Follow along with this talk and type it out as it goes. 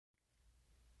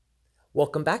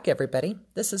Welcome back, everybody.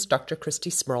 This is Dr. Christy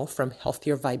Smurl from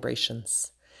Healthier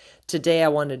Vibrations. Today I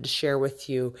wanted to share with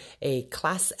you a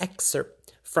class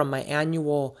excerpt from my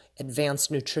annual Advanced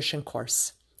Nutrition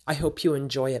course. I hope you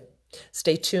enjoy it.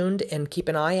 Stay tuned and keep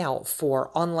an eye out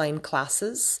for online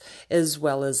classes as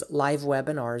well as live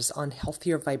webinars on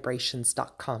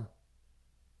healthiervibrations.com.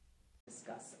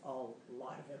 Discuss a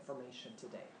lot of information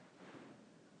today,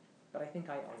 but I think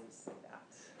I always say that.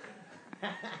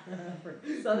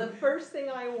 So the first thing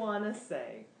I want to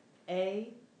say,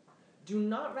 do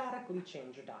not radically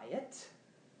change your diet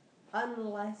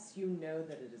unless you know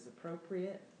that it is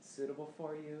appropriate, suitable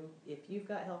for you. If you've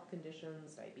got health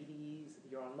conditions, diabetes,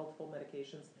 you're on multiple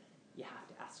medications, you have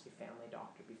to ask your family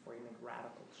doctor before you make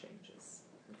radical changes.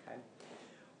 Okay?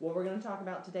 What we're going to talk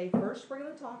about today, first we're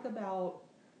going to talk about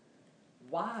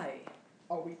why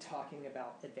are we talking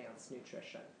about advanced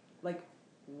nutrition? Like,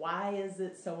 why is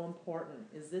it so important?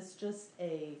 Is this just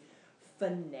a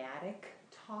fanatic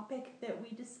topic that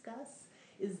we discuss?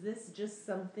 Is this just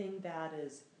something that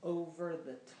is over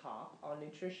the top on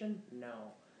nutrition?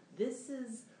 No. This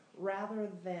is, rather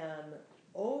than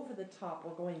over the top,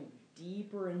 we're going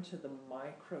deeper into the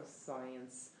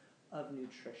microscience of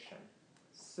nutrition.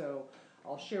 So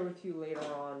I'll share with you later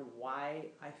on why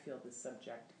I feel this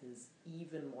subject is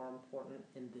even more important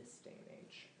in this day and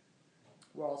age.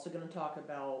 We're also going to talk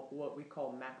about what we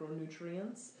call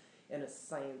macronutrients in a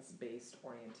science-based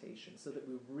orientation so that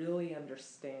we really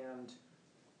understand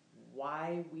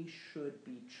why we should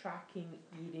be tracking,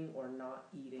 eating, or not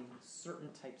eating certain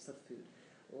types of food.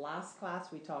 Last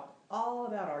class, we talked all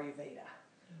about Ayurveda,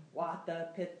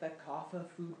 Vata, Pitta, Kapha,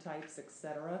 food types,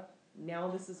 etc. Now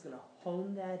this is going to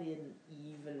hone that in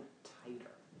even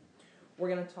tighter. We're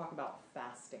going to talk about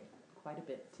fasting quite a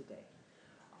bit today.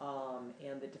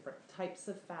 And the different types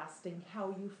of fasting, how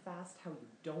you fast, how you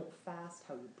don't fast,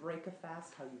 how you break a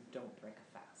fast, how you don't break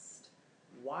a fast,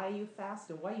 why you fast,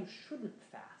 and why you shouldn't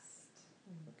fast.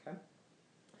 Okay.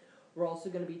 We're also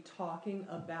going to be talking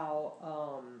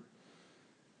about,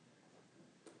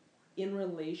 in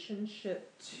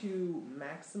relationship to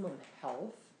maximum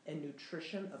health and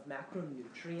nutrition of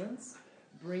macronutrients,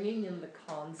 bringing in the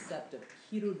concept of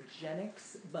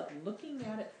ketogenics, but looking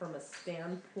at it from a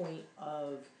standpoint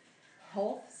of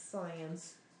health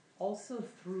science, also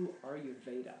through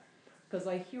Ayurveda. Because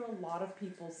I hear a lot of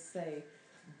people say,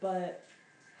 but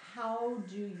how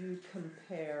do you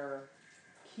compare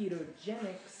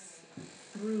ketogenics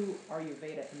through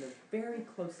Ayurveda? And they're very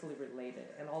closely related.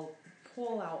 And I'll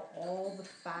pull out all the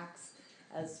facts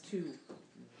as to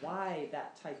why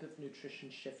that type of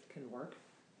nutrition shift can work.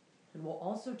 And we'll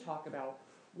also talk about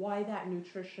why that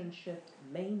nutrition shift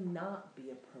may not be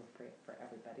appropriate for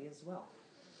everybody as well.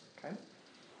 Okay?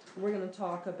 We're going to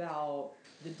talk about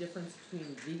the difference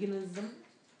between veganism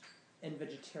and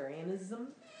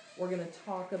vegetarianism. We're going to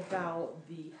talk about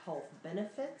the health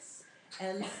benefits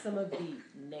and some of the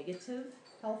negative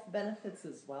health benefits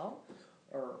as well,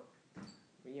 or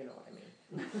you know what I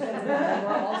mean. And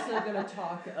we're also going to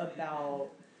talk about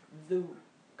the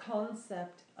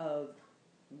concept of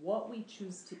what we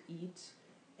choose to eat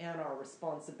and our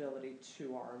responsibility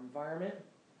to our environment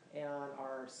and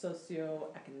our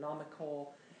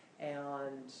socio-economical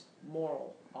and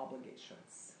moral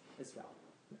obligations as well.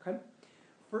 Okay?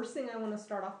 First thing I want to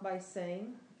start off by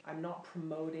saying, I'm not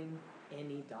promoting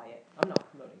any diet. I'm not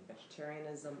promoting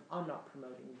vegetarianism. I'm not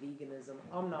promoting veganism.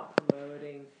 I'm not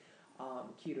promoting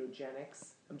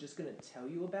ketogenics. I'm just going to tell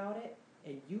you about it,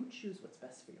 and you choose what's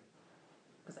best for you.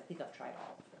 Because I think I've tried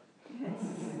all of them.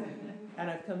 And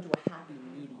I've come to a happy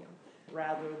medium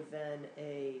rather than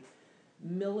a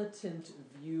militant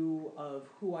view of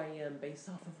who I am based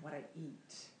off of what I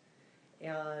eat.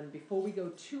 And before we go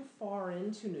too far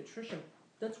into nutrition,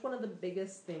 that's one of the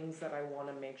biggest things that I want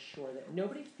to make sure that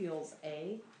nobody feels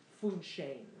A, food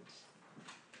shamed,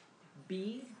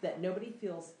 B, that nobody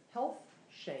feels health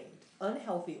shamed,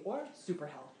 unhealthy or super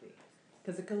healthy,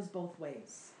 because it goes both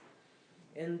ways.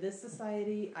 In this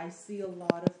society, I see a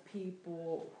lot of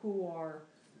people who are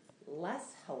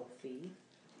less healthy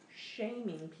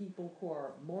shaming people who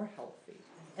are more healthy.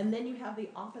 And then you have the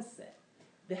opposite,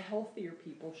 the healthier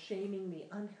people shaming the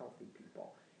unhealthy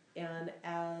people. And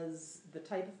as the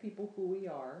type of people who we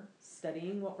are,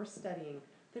 studying what we're studying,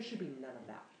 there should be none of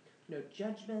that. No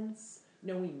judgments,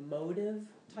 no emotive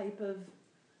type of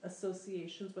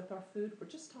associations with our food. We're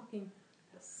just talking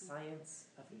the science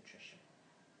of nutrition.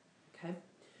 Okay?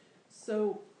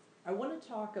 So I want to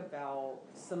talk about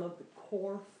some of the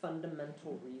core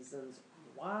fundamental reasons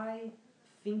why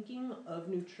thinking of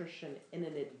nutrition in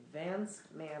an advanced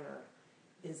manner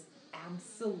is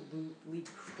absolutely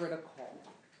critical.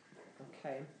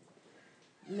 Okay?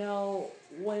 Now,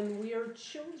 when we are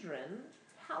children,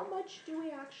 how much do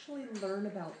we actually learn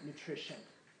about nutrition?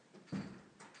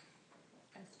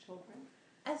 As children?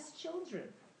 As children.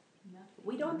 Nothing.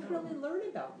 We don't really learn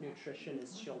about nutrition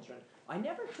as children. I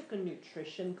never took a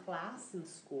nutrition class in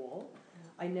school.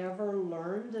 I never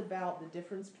learned about the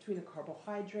difference between a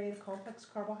carbohydrate, a complex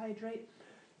carbohydrate.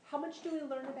 How much do we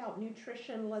learn about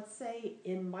nutrition, let's say,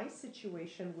 in my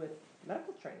situation with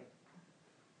medical training?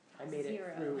 I made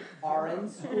it through RN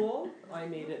school. I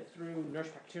made it through nurse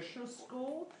practitioner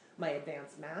school, my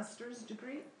advanced master's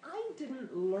degree. I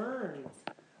didn't learn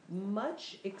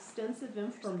much extensive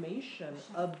information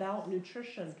about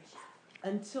nutrition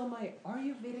until my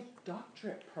Ayurvedic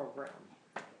doctorate program.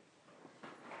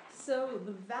 So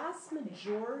the vast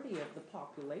majority of the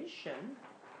population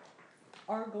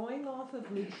are going off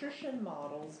of nutrition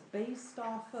models based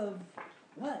off of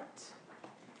what?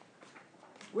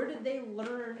 Where did they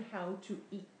learn how to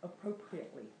eat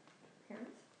appropriately?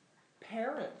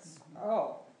 Parents.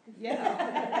 Oh,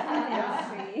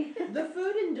 yeah. The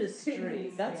food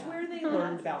industry. That's where they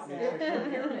learned about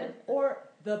nutrition. Or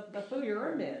the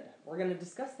pyramid. We're going to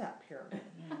discuss that pyramid.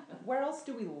 Where else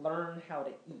do we learn how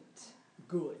to eat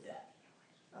good?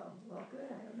 Oh, well, good.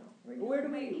 I don't know. Where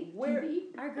do we? Where?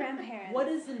 Our grandparents. What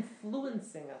is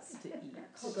influencing us to eat?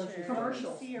 Culture.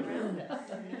 Commercials. See around us.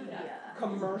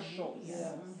 Commercials,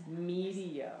 Yes.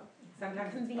 media,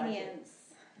 Sometimes Convenience.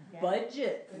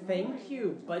 budget. Thank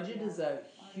you. Budget is a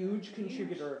huge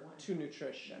contributor to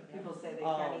nutrition. People say they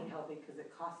can't eat healthy because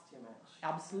it costs too much.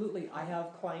 Absolutely. I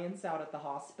have clients out at the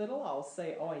hospital. I'll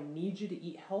say, oh, I need you to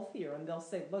eat healthier. And they'll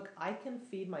say, look, I can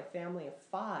feed my family of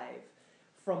 5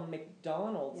 from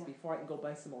McDonald's before I can go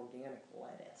buy some organic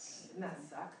lettuce. Doesn't that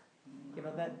suck? You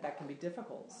know, that can be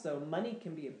difficult. So money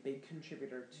can be a big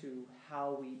contributor to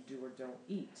how we do or don't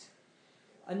eat.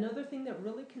 Another thing that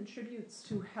really contributes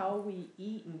to how we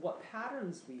eat and what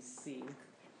patterns we see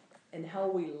and how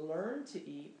we learn to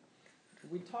eat,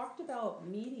 we talked about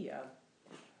media,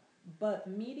 but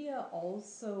media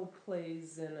also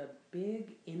plays in a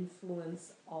big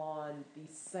influence on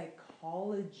the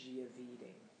psychology of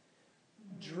eating.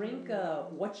 Drink a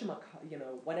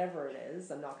whatever it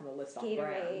is. I'm not going to list off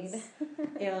brands,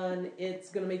 and it's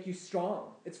going to make you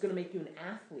strong. It's going to make you an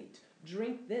athlete.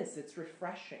 Drink this; it's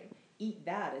refreshing. Eat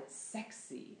that; it's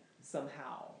sexy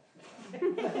somehow.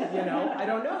 I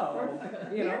don't know.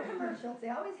 Beer commercials, they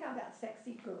always have that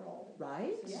sexy girl.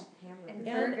 Right? Yeah. And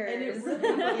And it burgers. really is.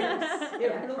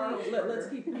 It really. Let's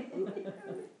keep.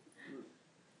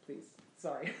 Please,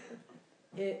 sorry.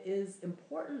 It is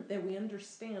important that we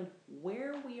understand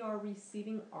where we are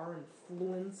receiving our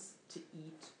influence to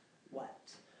eat what.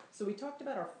 So we talked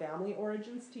about our family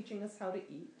origins teaching us how to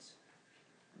eat,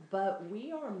 but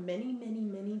we are many, many,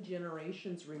 many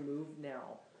generations removed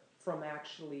now from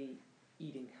actually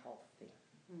eating healthy.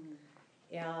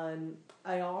 And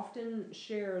I often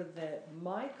share that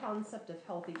my concept of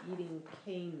healthy eating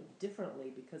came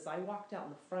differently because I walked out in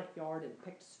the front yard and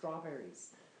picked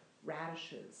strawberries,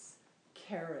 radishes,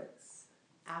 carrots,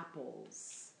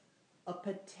 apples, a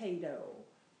potato,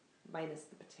 minus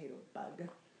the potato bug.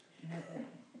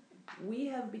 We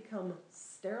have become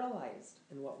sterilized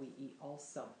in what we eat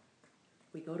also.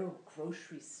 We go to a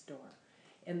grocery store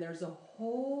and there's a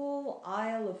whole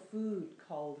aisle of food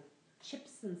called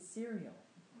chips and cereal.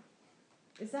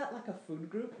 Is that like a food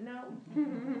group now?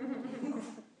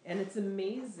 And it's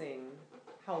amazing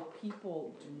how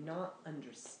people do not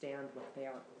understand what they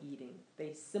are eating.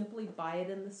 They simply buy it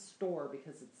in the store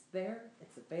because it's there,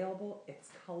 it's available, it's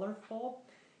colorful.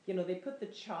 They put the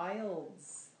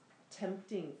child's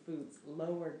tempting foods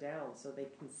lower down so they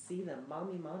can see them.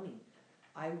 Mommy,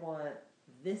 I want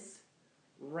this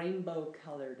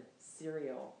rainbow-colored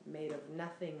cereal made of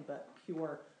nothing but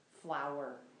pure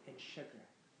flour and sugar.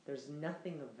 There's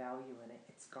nothing of value in it.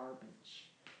 It's garbage.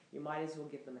 You might as well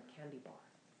give them a candy bar.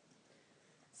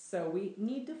 So we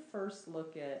need to first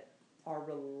look at our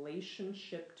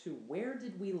relationship to where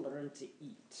did we learn to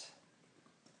eat?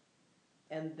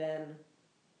 And then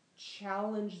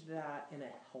challenge that in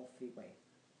a healthy way.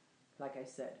 Like I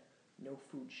said, no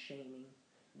food shaming,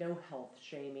 no health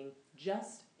shaming,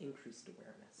 just increased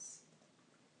awareness.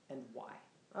 And why?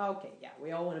 Okay, yeah,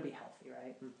 we all want to be healthy,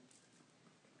 right?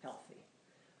 Healthy.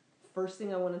 First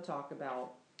thing I want to talk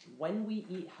about, when we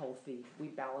eat healthy, we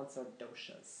balance our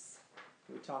doshas.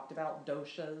 We talked about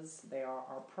doshas. They are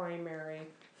our primary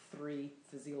 3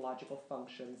 physiological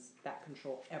functions that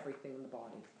control everything in the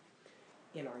body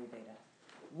in Ayurveda.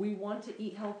 We want to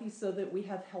eat healthy so that we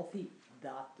have healthy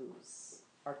dhatus,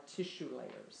 our tissue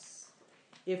layers.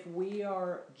 If we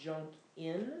are junk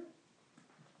in,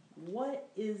 what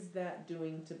is that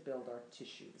doing to build our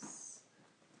tissues?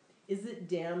 Is it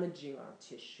damaging our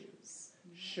tissues?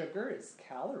 Sugar is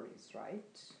calories,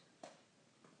 right?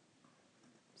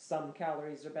 Some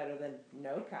calories are better than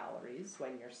no calories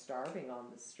when you're starving on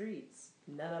the streets.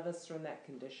 None of us are in that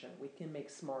condition. We can make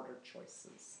smarter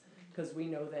choices because we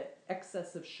know that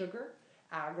excessive sugar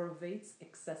aggravates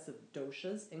excessive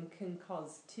doshas and can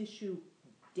cause tissue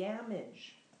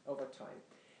damage over time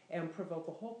and provoke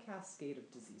a whole cascade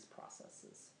of disease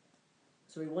processes.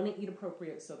 So we want to eat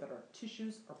appropriate so that our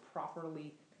tissues are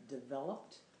properly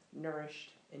developed,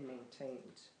 nourished, and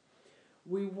maintained.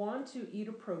 We want to eat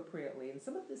appropriately, and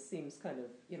some of this seems kind of,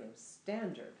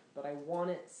 standard, but I want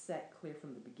it set clear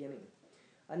from the beginning.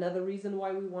 Another reason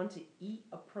why we want to eat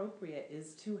appropriate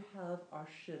is to have our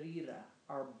sharira,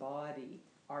 our body,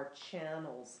 our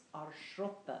channels, our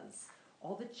shrotas,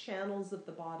 all the channels of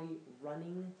the body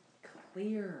running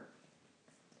clear,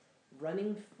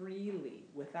 running freely,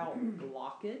 without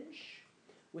blockage,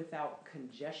 without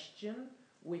congestion,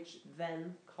 which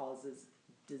then causes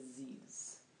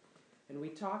disease. And we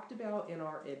talked about in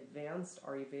our advanced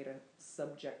Ayurveda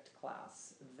subject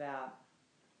class that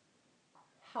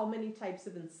how many types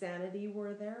of insanity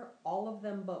were there? All of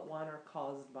them but one are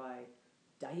caused by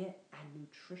diet and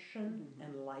nutrition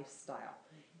and lifestyle.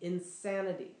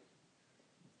 Insanity,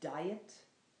 diet,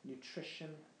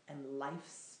 nutrition, and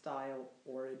lifestyle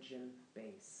origin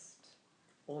based.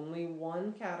 Only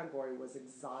one category was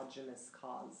exogenous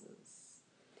causes.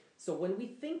 So when we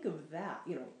think of that,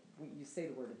 you say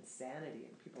the word insanity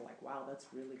and people are like, wow, that's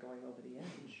really going over the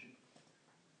edge.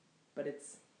 But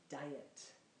it's diet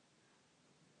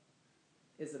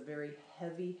is a very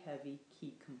heavy, heavy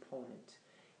key component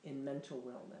in mental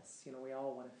wellness. We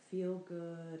all want to feel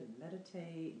good and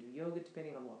meditate, do yoga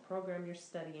depending on what program you're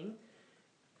studying.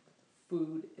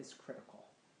 Food is critical.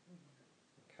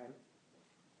 Okay?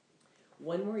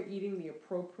 When we're eating the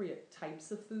appropriate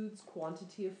types of foods,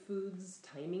 quantity of foods,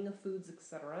 timing of foods,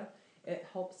 etc., it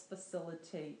helps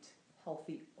facilitate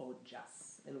healthy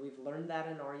ojas. And we've learned that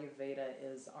in Ayurveda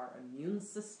is our immune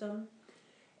system.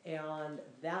 And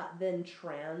that then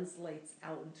translates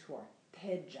out into our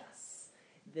tejas,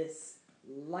 this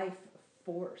life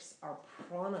force. Our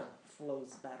prana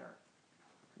flows better.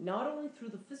 Not only through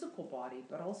the physical body,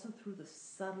 but also through the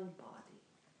subtle body.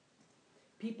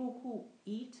 People who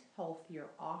eat healthier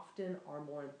often are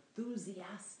more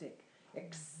enthusiastic,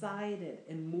 excited,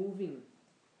 and moving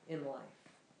in life.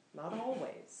 Not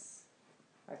always.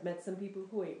 I've met some people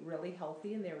who ate really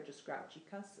healthy and they were just grouchy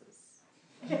cusses.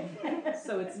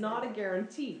 So it's not a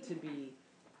guarantee to be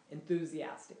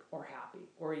enthusiastic or happy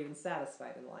or even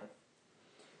satisfied in life.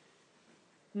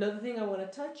 Another thing I want to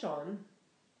touch on,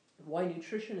 why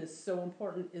nutrition is so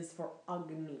important, is for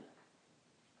Agni.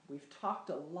 We've talked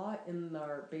a lot in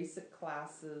our basic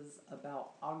classes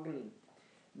about Agni.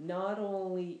 Not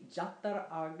only Jatar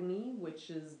Agni,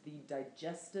 which is the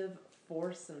digestive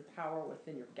force and power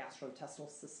within your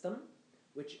gastrointestinal system,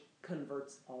 which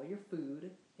converts all your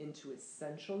food into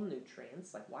essential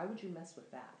nutrients. Like, why would you mess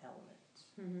with that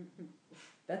element?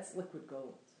 That's liquid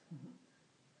gold.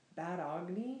 Bad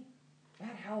Agni,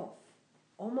 bad health.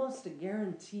 Almost a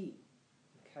guarantee.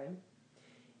 Okay?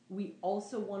 We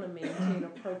also want to maintain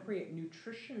appropriate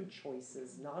nutrition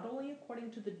choices, not only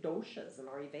according to the doshas in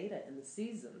Ayurveda and the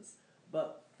seasons,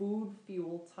 but food,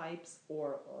 fuel types,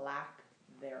 or lack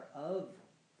thereof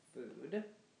food,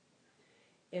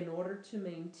 in order to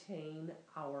maintain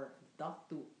our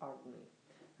Dhatu Agni,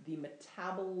 the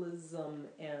metabolism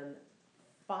and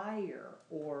fire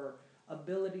or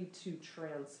ability to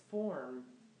transform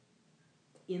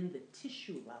in the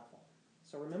tissue level.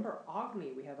 So remember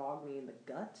Agni, we have Agni in the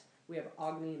gut, we have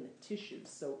Agni in the tissues.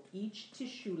 So each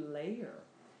tissue layer,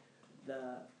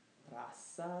 the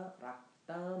Rasa,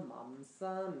 Rakta,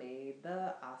 Mamsa,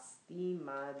 Meda, Asti,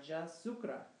 Maja,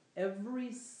 Sukra,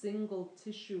 every single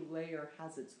tissue layer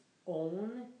has its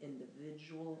own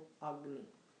individual Agni.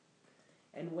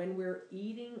 And when we're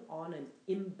eating on an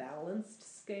imbalanced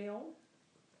scale,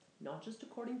 not just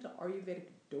according to Ayurvedic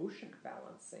doshic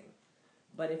balancing,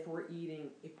 but if we're eating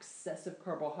excessive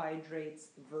carbohydrates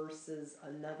versus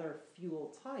another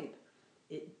fuel type,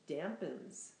 it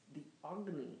dampens the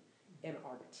Agni in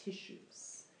our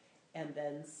tissues and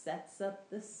then sets up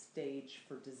the stage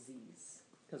for disease.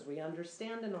 Because we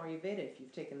understand in Ayurveda, if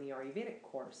you've taken the Ayurvedic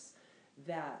course,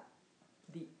 that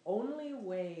the only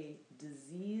way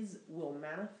disease will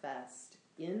manifest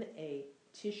in a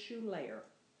tissue layer,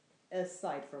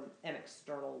 aside from an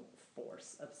external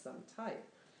force of some type,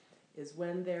 is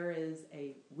when there is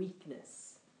a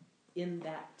weakness in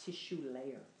that tissue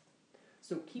layer.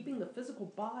 So keeping the physical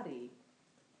body,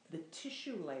 the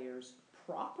tissue layers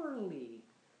properly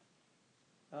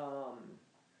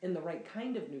in the right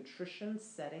kind of nutrition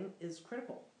setting is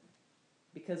critical.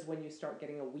 Because when you start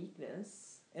getting a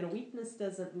weakness, and a weakness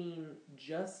doesn't mean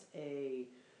just a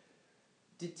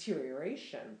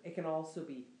deterioration, it can also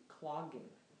be clogging,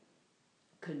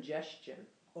 congestion,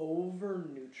 over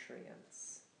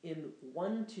nutrients in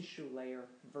one tissue layer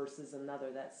versus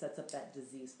another that sets up that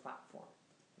disease platform.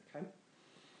 Okay?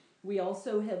 We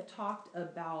also have talked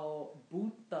about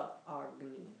Bhuta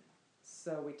Agni.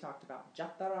 So we talked about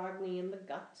Jata Agni in the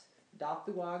gut,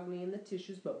 Dhatu Agni in the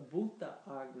tissues, but Bhuta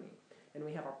Agni. And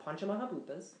we have our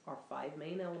Panchamahabhutas, our 5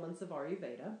 main elements of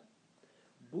Ayurveda.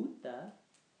 Bhuta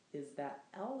is that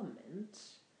element,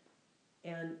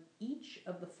 and each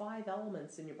of the 5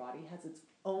 elements in your body has its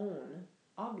own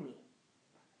Agni.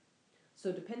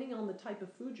 So depending on the type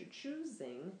of food you're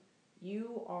choosing,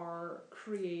 you are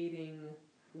creating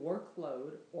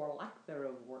workload or lack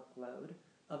thereof workload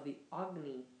of the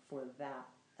Agni for that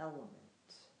element.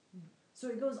 So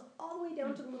it goes all the way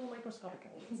down to the little microscopic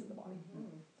elements in the body.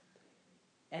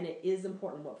 And it is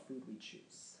important what food we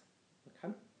choose.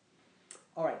 Okay?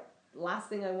 All right. Last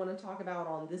thing I want to talk about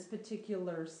on this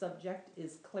particular subject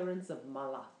is clearance of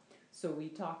mala. So we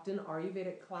talked in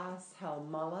Ayurvedic class how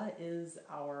mala is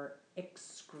our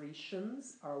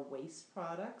excretions, our waste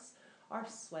products, our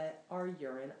sweat, our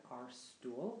urine, our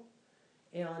stool.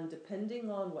 And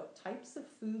depending on what types of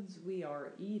foods we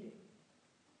are eating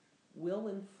will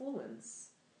influence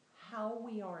how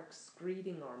we are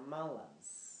excreting our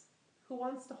malas. Who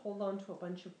wants to hold on to a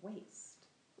bunch of waste?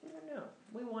 No.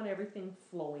 We want everything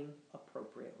flowing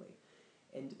appropriately.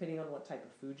 And depending on what type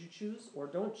of food you choose or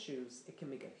don't choose, it can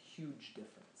make a huge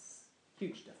difference.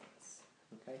 Huge difference.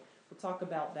 Okay? We'll talk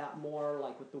about that more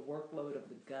like with the workload of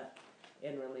the gut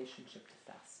in relationship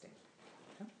to fasting.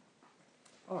 Okay?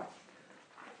 All right.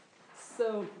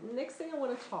 So next thing I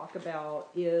want to talk about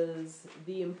is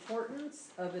the importance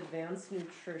of advanced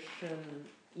nutrition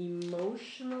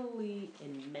emotionally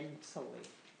and mentally.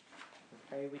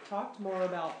 Okay, we talked more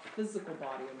about physical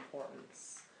body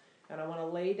importance. And I want to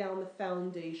lay down the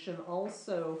foundation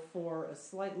also for a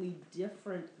slightly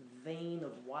different vein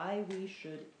of why we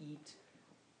should eat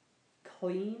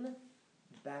clean,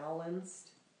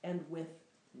 balanced, and with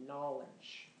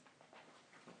knowledge.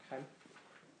 Okay?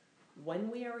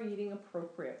 When we are eating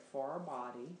appropriate for our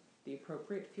body, the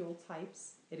appropriate fuel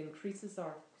types, it increases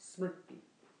our smriti,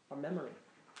 our memory.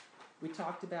 We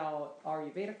talked about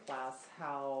Ayurveda class,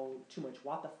 how too much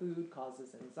Vata food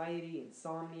causes anxiety,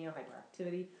 insomnia,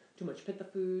 hyperactivity. Too much Pitta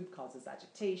food causes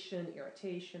agitation,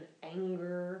 irritation,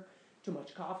 anger. Too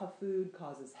much Kapha food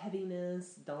causes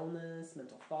heaviness, dullness,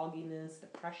 mental fogginess,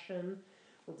 depression.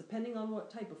 Well, depending on what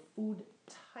type of food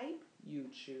type you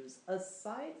choose,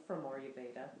 aside from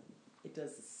Ayurveda, it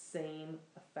does the same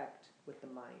effect with the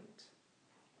mind.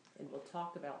 And we'll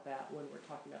talk about that when we're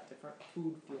talking about different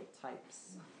food fuel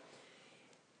types.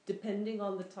 Depending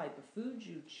on the type of food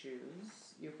you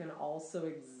choose, you can also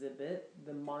exhibit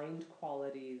the mind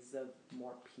qualities of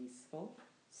more peaceful,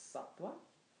 sattva,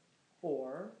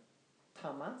 or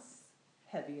tamas,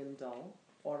 heavy and dull,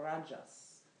 or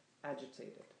rajas,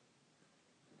 agitated.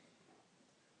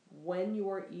 When you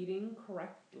are eating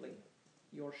correctly,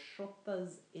 your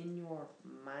shrotas in your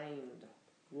mind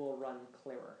will run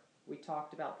clearer. We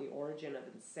talked about the origin of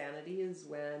insanity is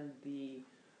when the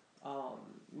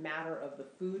matter of the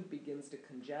food begins to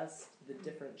congest the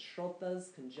different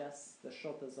shrotas, congests the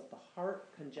shrotas of the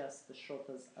heart, congests the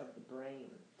shrotas of the brain,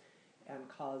 and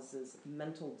causes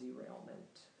mental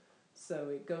derailment. So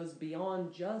it goes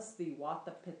beyond just the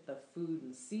Vata, Pitta, food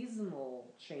and seasonal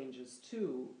changes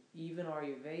too. Even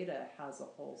Ayurveda has a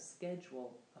whole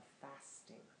schedule of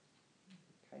fasting.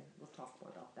 Okay, we'll talk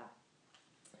more about that.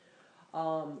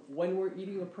 When we're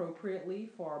eating appropriately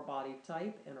for our body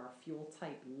type and our fuel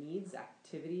type needs,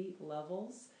 activity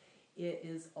levels, it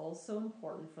is also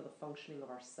important for the functioning of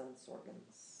our sense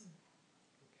organs.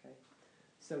 Okay,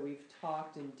 so we've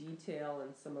talked in detail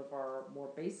in some of our more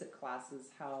basic classes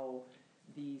how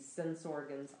the sense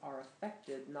organs are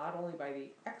affected not only by the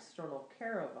external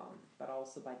care of them, but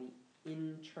also by the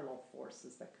internal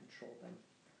forces that control them.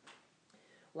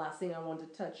 Last thing I want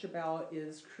to touch about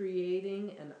is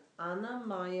creating an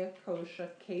Annamaya kosha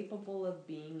capable of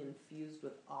being infused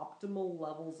with optimal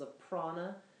levels of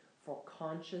prana for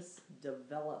conscious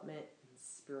development and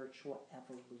spiritual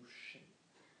evolution.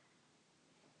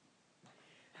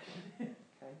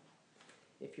 Okay?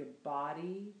 If your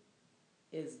body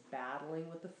is battling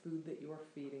with the food that you are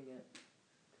feeding it,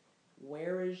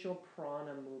 where is your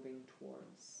prana moving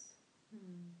towards?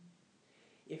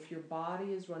 If your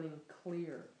body is running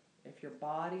clear, if your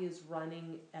body is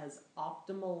running as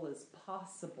optimal as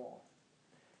possible,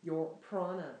 your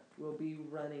prana will be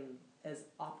running as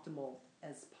optimal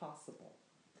as possible.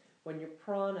 When your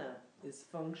prana is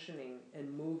functioning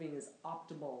and moving as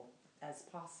optimal as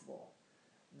possible,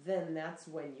 then that's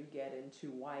when you get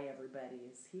into why everybody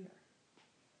is here.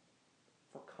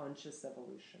 For conscious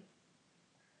evolution,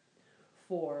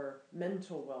 for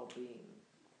mental well-being.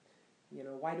 You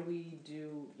know, why do we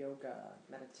do yoga,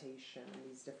 meditation, and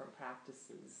these different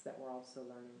practices that we're also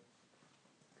learning?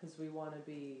 Because we want to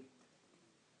be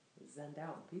zenned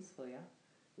out and peaceful, yeah?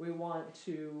 We want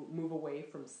to move away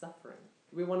from suffering.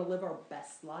 We want to live our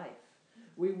best life.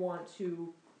 We want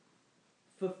to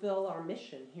fulfill our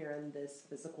mission here in this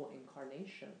physical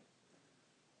incarnation.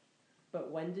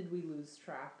 But when did we lose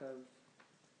track of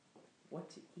what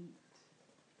to eat?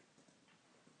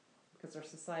 Because our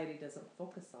society doesn't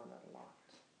focus on it a lot.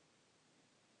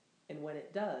 And when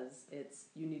it does, it's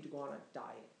you need to go on a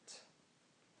diet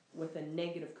with a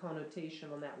negative connotation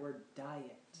on that word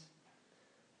diet.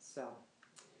 So,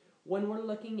 when we're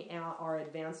looking at our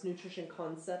advanced nutrition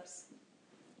concepts,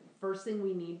 first thing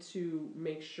we need to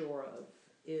make sure of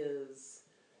is,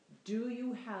 do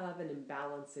you have an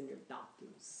imbalance in your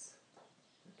dhatus?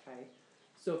 Okay?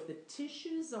 So if the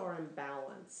tissues are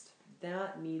imbalanced,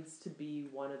 that needs to be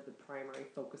one of the primary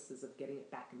focuses of getting it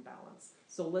back in balance.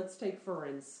 So let's take, for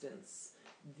instance,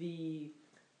 the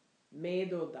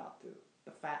medo dhatu,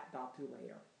 the fat dhatu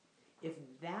layer. If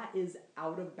that is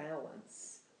out of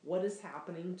balance, what is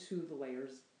happening to the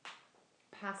layers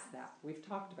past that? We've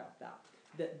talked about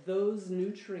that those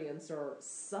nutrients are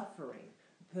suffering.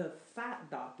 The fat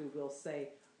dhatu will say,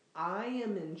 I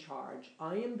am in charge,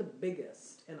 I am the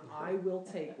biggest, and I will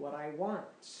take what I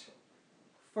want.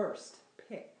 First,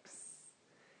 picks.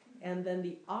 And then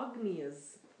the Agni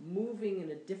is moving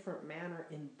in a different manner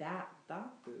in that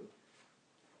dhatu,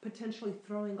 potentially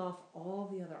throwing off all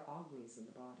the other Agnis in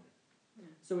the body.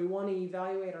 So we want to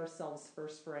evaluate ourselves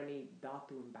first for any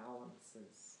dhatu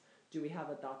imbalances. Do we have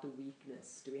a dhatu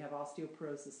weakness? Do we have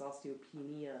osteoporosis,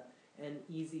 osteopenia, and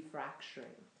easy fracturing?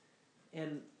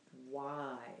 And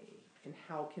why? And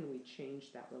how can we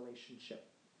change that relationship?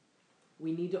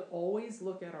 We need to always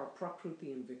look at our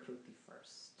Prakruti and Vikruti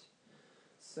first.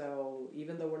 So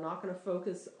even though we're not going to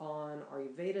focus on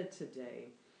Ayurveda today,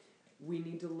 we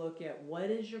need to look at what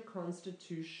is your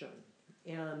constitution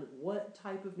and what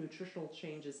type of nutritional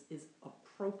changes is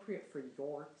appropriate for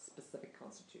your specific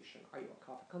constitution. Are you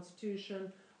a Kapha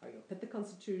constitution? Are you a Pitta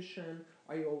constitution?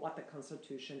 Are you a Vata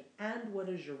constitution? And what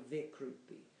is your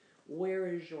Vikruti?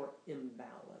 Where is your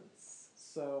imbalance?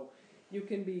 So you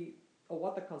can be a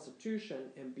Vata constitution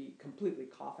and be completely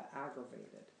Kapha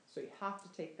aggravated. So you have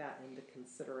to take that into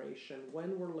consideration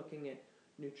when we're looking at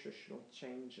nutritional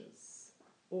changes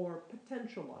or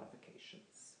potential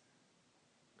modifications.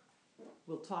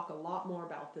 We'll talk a lot more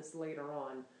about this later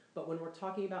on, but when we're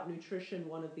talking about nutrition,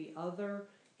 one of the other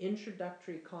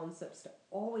introductory concepts to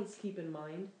always keep in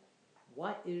mind,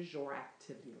 what is your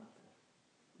activity level?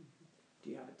 Do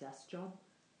you have a desk job?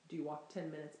 Do you walk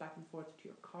 10 minutes back and forth to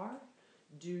your car?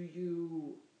 Do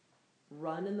you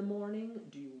run in the morning?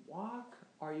 Do you walk?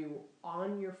 Are you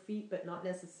on your feet but not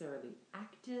necessarily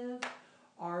active?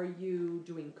 Are you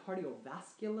doing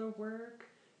cardiovascular work?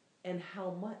 And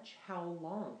how much? How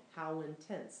long? How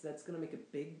intense? That's going to make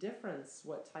a big difference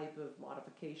what type of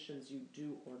modifications you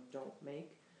do or don't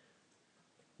make,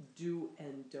 do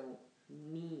and don't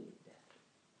need.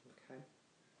 Okay?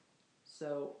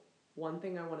 So one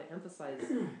thing I want to emphasize,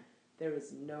 there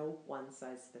is no one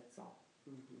size fits all,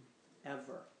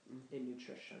 ever, in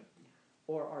nutrition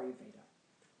or Ayurveda.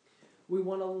 We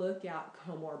want to look at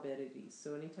comorbidities.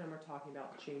 So anytime we're talking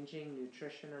about changing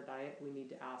nutrition or diet, we need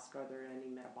to ask, are there any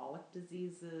metabolic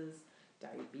diseases,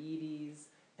 diabetes,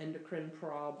 endocrine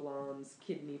problems,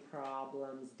 kidney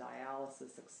problems,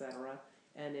 dialysis, etc.?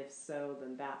 And if so,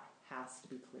 then that has to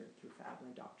be cleared through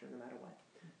family doctor no matter what.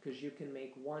 Because you can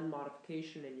make one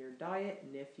modification in your diet,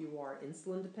 and if you are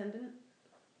insulin dependent,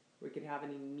 we could have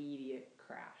an immediate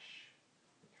crash.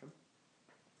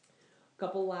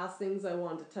 Couple last things I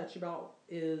wanted to touch about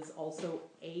is also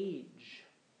age.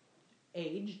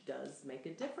 Age does make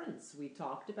a difference. We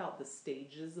talked about the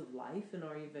stages of life in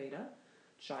Ayurveda,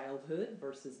 childhood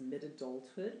versus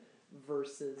mid-adulthood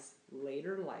versus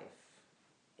later life,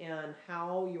 and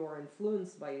how you're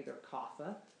influenced by either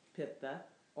Kapha, Pitta,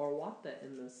 or Vata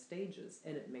in those stages.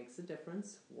 And it makes a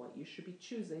difference what you should be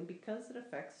choosing because it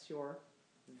affects your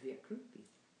Vikruti.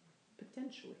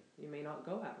 Potentially. You may not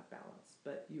go out of balance,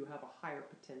 but you have a higher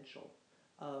potential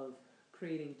of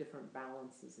creating different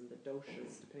balances in the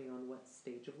doshas depending on what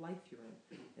stage of life you're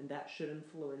in. And that should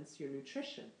influence your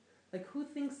nutrition. Like, who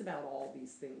thinks about all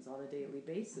these things on a daily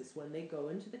basis when they go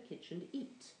into the kitchen to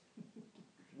eat?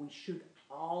 We should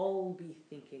all be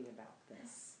thinking about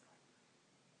this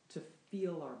to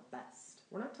feel our best.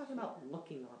 We're not talking about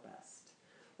looking our best.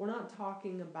 We're not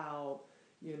talking about,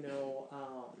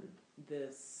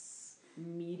 this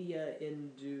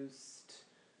media-induced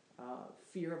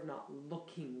fear of not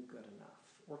looking good enough.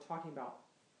 We're talking about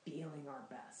feeling our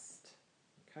best.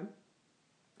 Okay?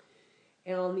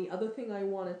 And the other thing I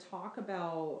want to talk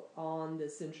about on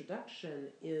this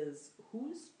introduction is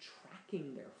who's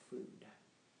tracking their food.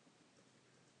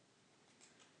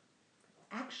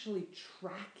 Actually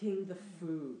tracking the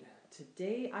food.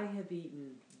 Today I have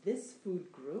eaten this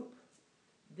food group,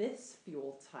 this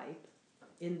fuel type,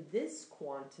 in this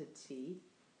quantity,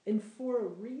 and for a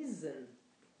reason.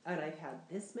 And I've had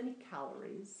this many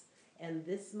calories and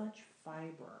this much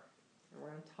fiber. And we're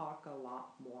going to talk a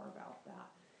lot more about that.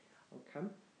 Okay?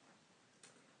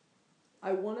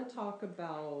 I want to talk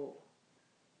about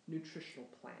nutritional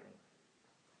planning.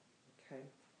 Okay?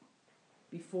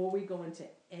 Before we go into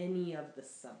any of the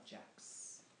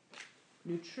subjects,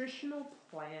 nutritional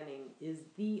planning is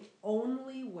the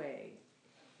only way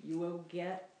you will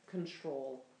get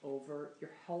control over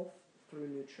your health through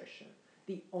nutrition.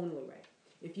 The only way.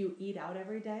 If you eat out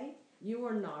every day, you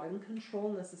are not in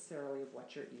control necessarily of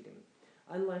what you're eating,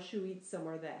 unless you eat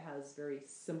somewhere that has very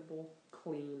simple,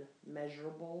 clean,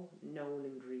 measurable, known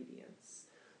ingredients.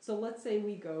 So let's say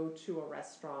we go to a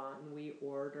restaurant and we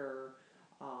order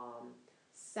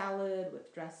salad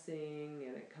with dressing,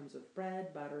 and it comes with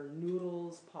bread, butter,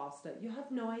 noodles, pasta. You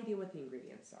have no idea what the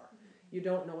ingredients are. You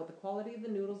don't know what the quality of the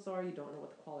noodles are. You don't know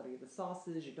what the quality of the sauce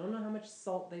is. You don't know how much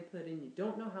salt they put in. You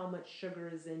don't know how much sugar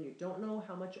is in. You don't know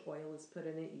how much oil is put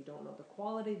in it. You don't know the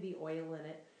quality of the oil in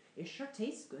it. It sure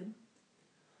tastes good.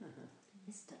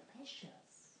 It's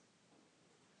delicious.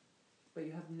 But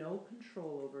you have no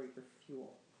control over your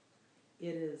fuel.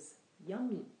 It is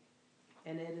yummy,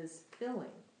 and it is filling.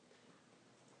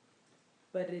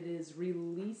 But it is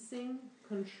releasing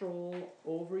control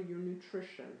over your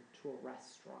nutrition to a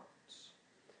restaurant.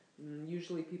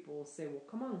 Usually people will say, well,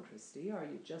 come on, Christy, are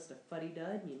you just a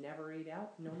fuddy-dud and you never eat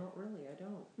out? No, not really, I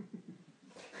don't.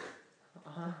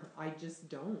 I just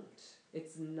don't.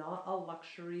 It's not a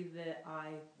luxury that I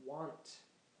want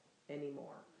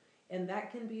anymore. And that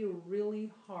can be a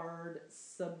really hard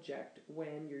subject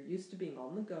when you're used to being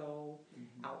on the go,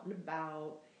 out and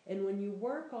about, and when you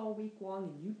work all week long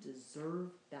and you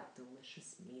deserve that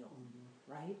delicious meal,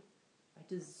 right? I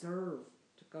deserve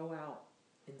to go out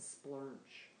and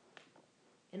splurge.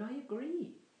 And I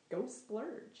agree. Go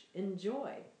splurge.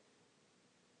 Enjoy.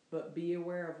 But be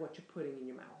aware of what you're putting in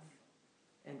your mouth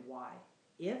and why.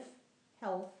 If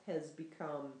health has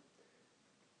become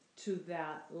to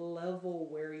that level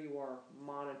where you are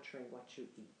monitoring what you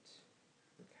eat.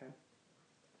 Okay?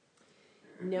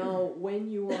 Now, when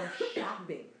you are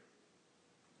shopping,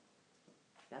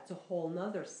 that's a whole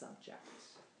nother subject.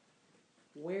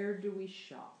 Where do we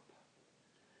shop?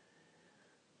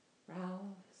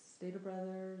 Ralph's, Stater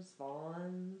Brothers,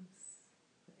 Vaughn's.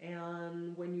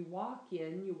 And when you walk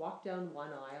in, you walk down one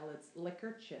aisle, it's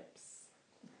liquor chips.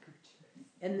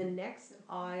 And the next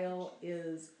aisle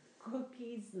is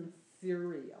cookies and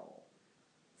cereal,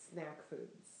 snack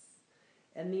foods.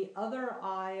 And the other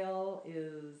aisle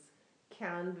is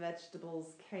canned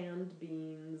vegetables, canned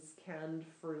beans, canned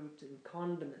fruit, and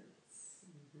condiments.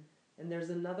 And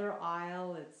there's another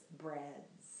aisle, it's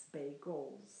breads,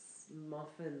 bagels,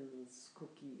 muffins,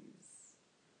 cookies.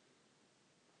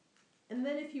 And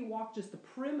then if you walk just the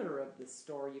perimeter of the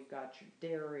store, you've got your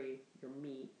dairy, your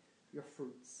meat, your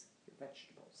fruits, your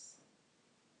vegetables.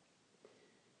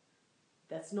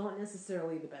 That's not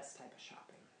necessarily the best type of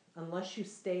shopping, unless you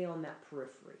stay on that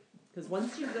periphery. Because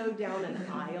once you go down an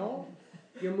aisle,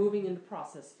 you're moving into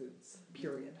processed foods,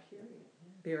 period.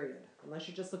 Unless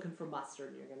you're just looking for mustard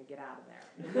and you're going to get out of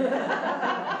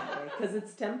there. Because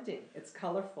it's tempting, it's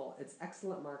colorful, it's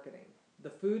excellent marketing. The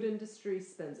food industry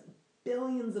spends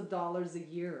billions of dollars a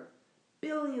year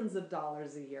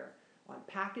on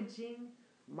packaging,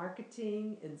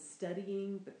 marketing, and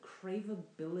studying the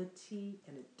craveability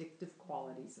and addictive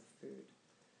qualities of food.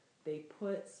 They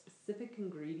put specific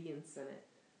ingredients in it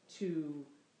to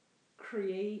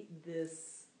create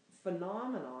this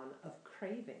phenomenon of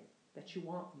craving, that you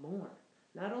want more.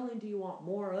 Not only do you want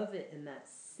more of it in that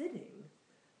sitting,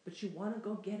 but you want to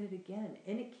go get it again.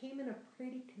 And it came in a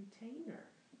pretty container.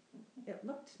 It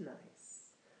looked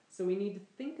nice. So we need to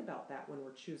think about that when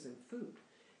we're choosing food.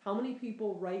 How many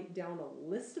people write down a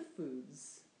list of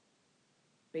foods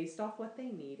based off what they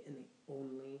need and they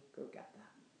only go get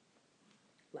that?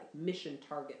 Like mission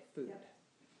target food. Yep.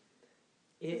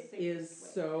 It is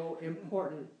so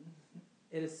important.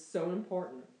 It is so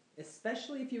important.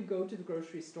 Especially if you go to the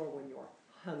grocery store when you're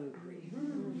hungry.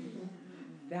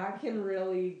 That can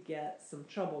really get some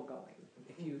trouble going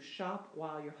if you shop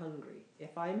while you're hungry.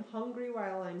 If I'm hungry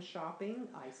while I'm shopping,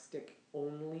 I stick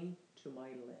only to my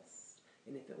list.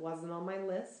 And if it wasn't on my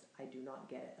list, I do not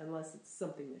get it, unless it's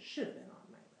something that should have been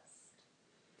on my list.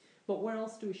 But where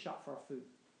else do we shop for our food?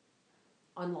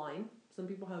 Online. Some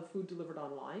people have food delivered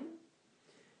online.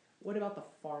 What about the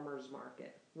farmer's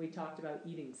market? We talked about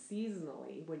eating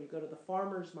seasonally. When you go to the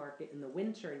farmer's market in the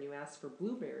winter and you ask for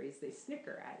blueberries, they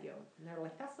snicker at you. And they're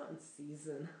like, that's not in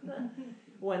season.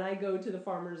 When I go to the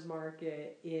farmer's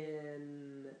market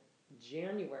in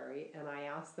January and I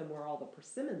ask them where all the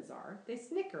persimmons are, they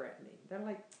snicker at me. They're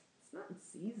like, it's not in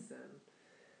season.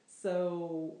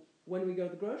 So when we go to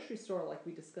the grocery store, like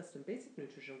we discussed in basic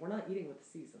nutrition, we're not eating with the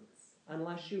seasons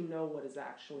unless you know what is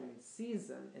actually in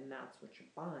season and that's what you're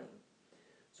buying.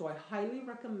 So I highly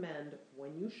recommend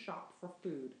when you shop for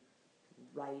food,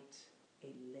 write a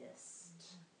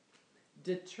list.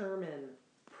 Determine,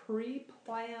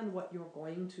 pre-plan what you're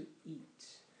going to eat.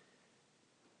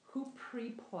 Who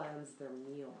pre-plans their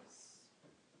meals?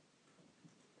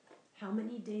 How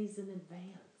many days in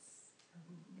advance?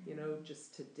 You know,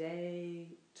 just today,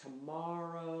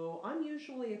 tomorrow. I'm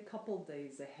usually a couple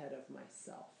days ahead of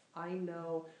myself. I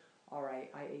know, all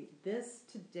right, I ate this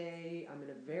today. I'm going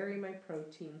to vary my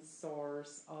protein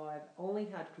source. Oh, I've only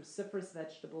had cruciferous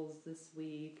vegetables this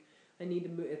week. I need to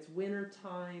move. It's winter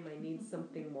time. I need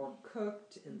something more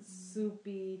cooked and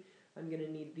soupy. I'm going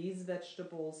to need these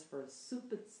vegetables for a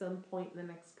soup at some point in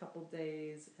the next couple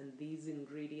days, and these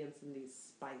ingredients and these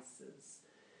spices.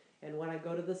 And when I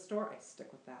go to the store, I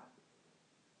stick with that.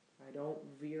 I don't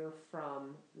veer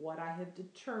from what I have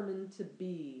determined to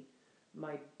be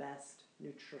my best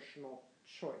nutritional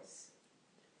choice.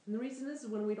 And the reason is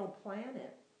when we don't plan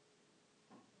it,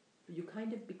 you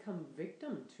kind of become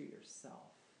victim to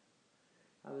yourself.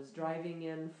 I was driving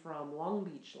in from Long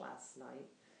Beach last night.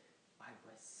 I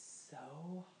was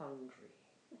so hungry.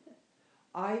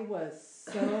 I was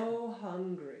so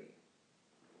hungry.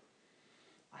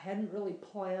 I hadn't really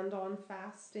planned on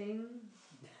fasting.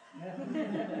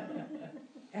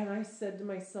 And I said to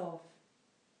myself,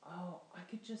 oh, I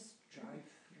could just drive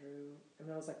through.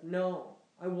 And I was like, no,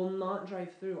 I will not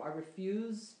drive through. I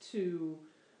refuse to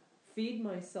feed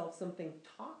myself something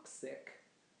toxic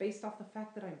based off the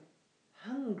fact that I'm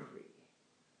hungry.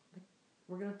 Like,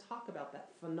 we're going to talk about that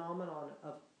phenomenon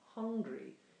of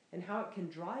hungry and how it can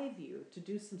drive you to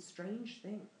do some strange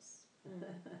things.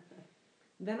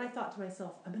 Then I thought to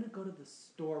myself, I'm going to go to the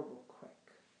store real quick.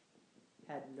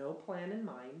 Had no plan in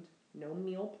mind, no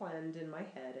meal planned in my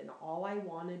head, and all I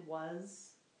wanted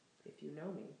was, if you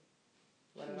know me,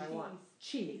 what did I want?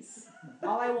 Cheese.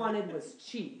 All I wanted was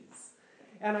cheese.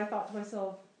 And I thought to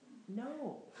myself,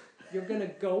 no, you're going to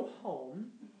go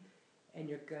home and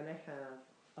you're going to have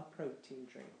a protein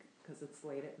drink because it's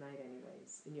late at night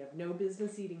anyways, and you have no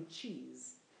business eating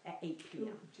cheese at 8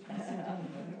 p.m.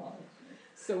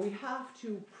 So we have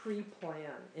to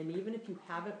pre-plan, and even if you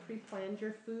haven't pre-planned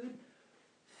your food,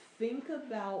 think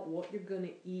about what you're going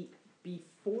to eat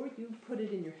before you put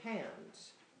it in your hand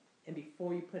and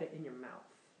before you put it in your mouth.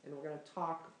 And we're going to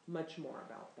talk much more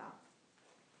about that.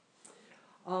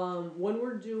 When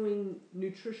we're doing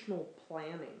nutritional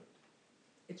planning,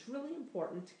 it's really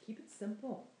important to keep it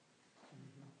simple.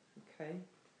 Okay?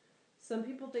 Some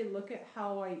people, they look at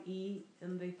how I eat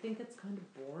and they think it's kind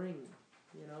of boring.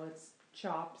 You know, it's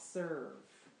chop, serve.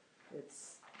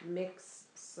 It's mix,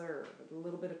 serve. A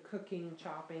little bit of cooking,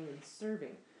 chopping, and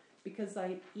serving. Because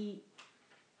I eat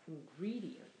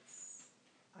ingredients.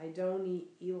 I don't eat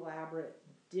elaborate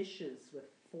dishes with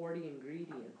 40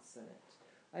 ingredients in it.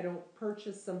 I don't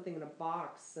purchase something in a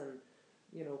box and,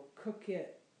 you know, cook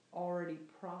it already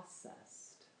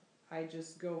processed. I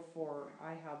just go for,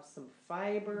 I have some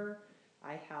fiber,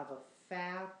 I have a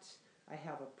fat, I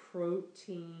have a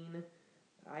protein,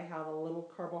 I have a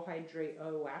little carbohydrate.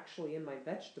 Oh, actually in my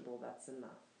vegetable, that's enough.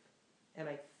 And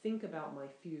I think about my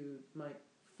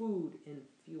food in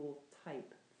fuel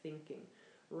type thinking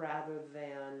rather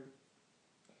than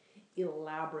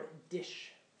elaborate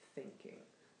dish thinking.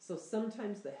 So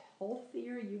sometimes the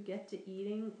healthier you get to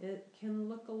eating, it can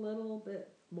look a little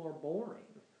bit more boring.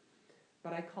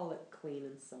 But I call it clean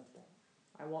and simple.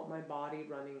 I want my body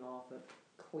running off of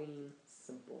clean,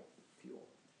 simple fuel.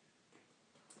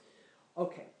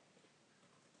 Okay.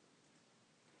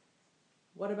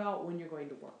 What about when you're going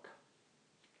to work?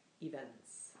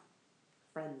 Events,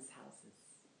 friends'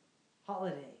 houses,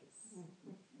 holidays,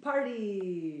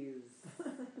 parties.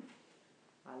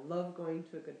 I love going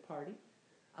to a good party.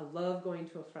 I love going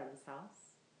to a friend's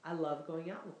house. I love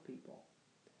going out with people.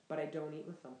 But I don't eat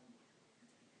with them.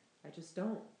 I just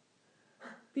don't.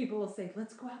 People will say,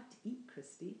 let's go out to eat,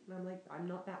 Christy. And I'm like, I'm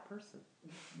not that person.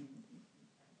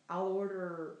 I'll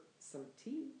order some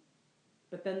tea,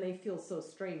 but then they feel so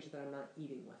strange that I'm not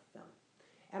eating with them.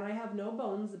 And I have no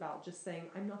bones about just saying,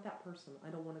 I'm not that person. I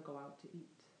don't want to go out to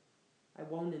eat. I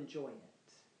won't enjoy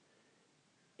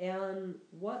it. And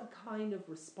what kind of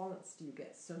response do you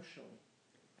get socially?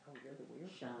 Oh, you're the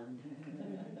weird Shunned.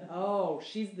 Oh,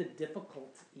 she's the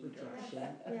difficult eater.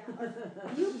 Rejection. Yeah, or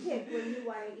you pick when you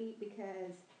want to eat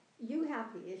because you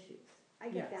have the issues. I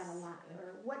get that Yes. a lot.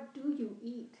 Or what do you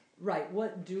eat? Right,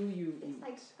 what do you eat?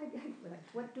 It's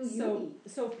like, what do you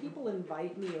eat? So if people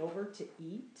invite me over to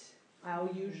eat,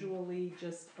 I'll usually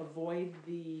just avoid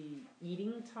the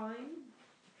eating time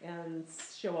and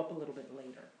show up a little bit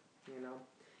later, you know.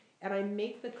 And I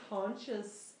make the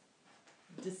conscious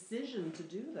decision to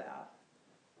do that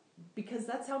because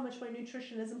that's how much my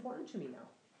nutrition is important to me now.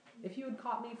 If you had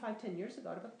caught me 5-10 years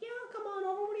ago, I'd be like, yeah, come on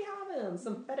over, what are you having?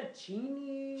 Some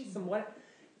fettuccine, some what?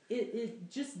 It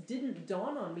just didn't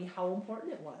dawn on me how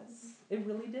important it was. It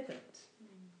really didn't.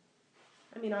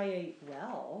 I mean, I ate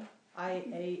well. I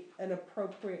ate an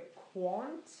appropriate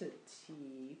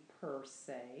quantity per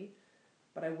se,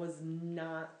 but I was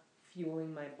not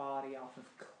fueling my body off of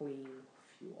clean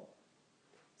fuel.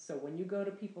 So when you go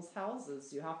to people's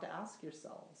houses, you have to ask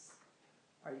yourselves,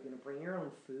 are you going to bring your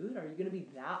own food? Are you going to be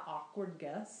that awkward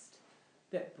guest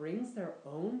that brings their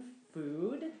own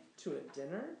food to a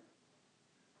dinner?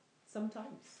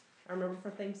 Sometimes. I remember for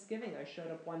Thanksgiving, I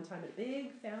showed up one time at a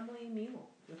big family meal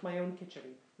with my own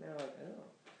kitchery. And they're like, oh,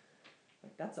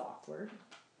 like that's awkward.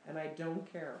 And I don't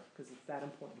care because it's that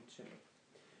important to me.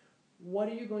 What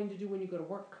are you going to do when you go to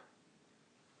work?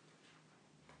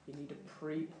 You need to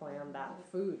pre-plan that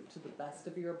food to the best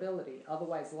of your ability.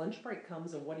 Otherwise, lunch break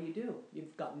comes and what do?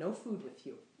 You've got no food with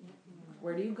you.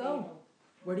 Where do you go?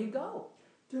 Where do you go?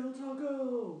 Del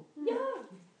Taco. Yeah,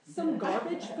 some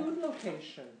garbage food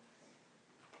location.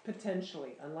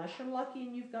 Potentially, unless you're lucky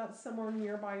and you've got somewhere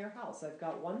nearby your house. I've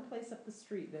got one place up the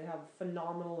street that have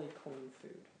phenomenally clean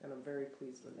food, and I'm very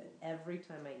pleased with it every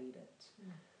time I eat it.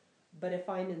 But if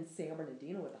I'm in San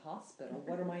Bernardino at the hospital,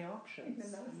 what are my options?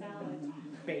 Salad.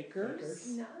 Bakers,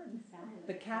 None. Salad.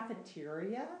 the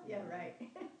cafeteria, Yeah, right.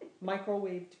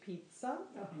 microwaved pizza,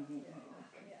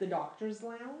 the doctor's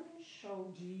lounge. Oh,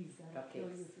 geez, that'll kill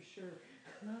you for sure.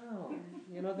 No,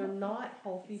 you know, they're not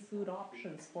healthy food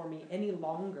options for me any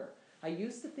longer. I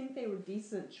used to think they were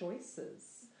decent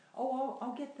choices. Oh,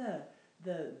 I'll get the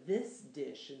this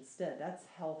dish instead. That's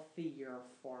healthier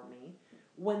for me.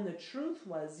 When the truth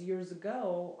was, years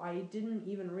ago, I didn't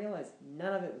even realize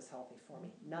none of it was healthy for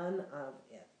me. None of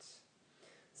it.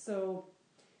 So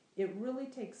it really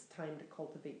takes time to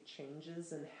cultivate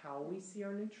changes in how we see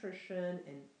our nutrition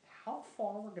and how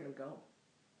far we're going to go.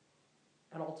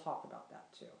 And I'll talk about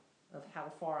that too, of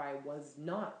how far I was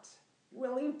not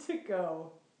willing to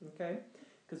go, okay?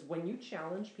 Because when you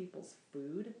challenge people's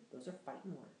food, those are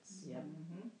fighting words. Yep.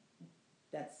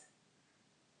 That's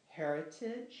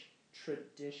heritage,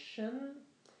 tradition.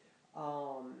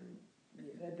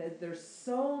 There's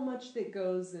so much that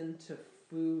goes into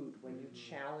food when you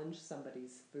challenge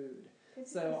somebody's food.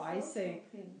 So I say,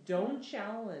 don't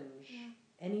challenge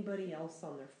anybody else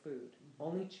on their food.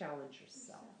 Only challenge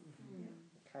yourself.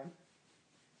 Okay.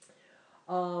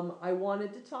 I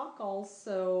wanted to talk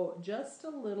also just a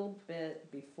little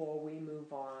bit before we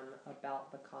move on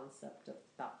about the concept of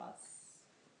tapas.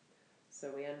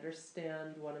 So we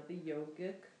understand one of the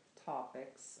yogic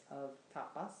topics of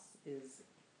tapas is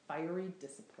fiery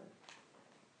discipline.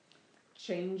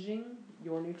 Changing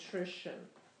your nutrition.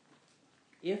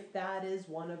 If that is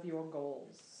one of your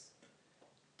goals,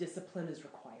 discipline is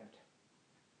required.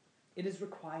 It is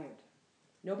required.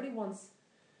 Nobody wants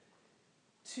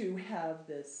to have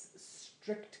this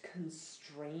strict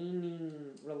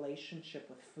constraining relationship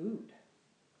with food.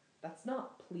 That's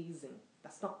not pleasing.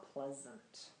 That's not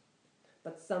pleasant.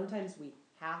 But sometimes we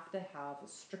have to have a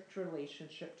strict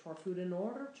relationship to our food in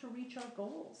order to reach our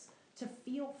goals, to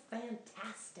feel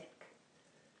fantastic,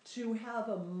 to have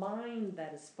a mind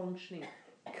that is functioning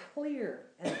clear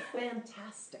and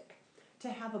fantastic, to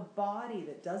have a body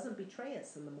that doesn't betray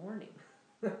us in the morning,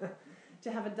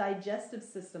 to have a digestive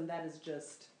system that is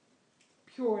just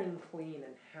pure and clean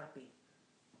and happy.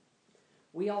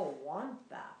 We all want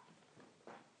that.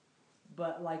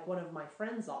 But like one of my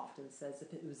friends often says,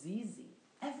 if it was easy,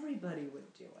 everybody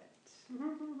would do it.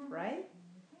 Right?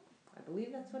 I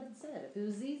believe that's what it said. If it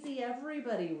was easy,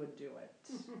 everybody would do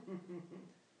it.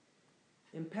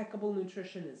 Impeccable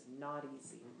nutrition is not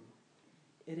easy.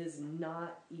 It is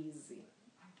not easy.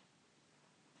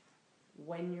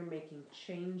 When you're making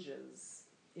changes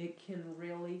It can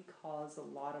really cause a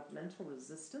lot of mental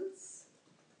resistance,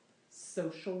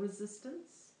 social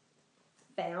resistance,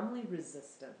 family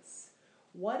resistance.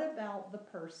 What about the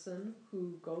person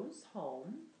who goes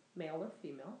home, male or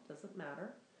female, doesn't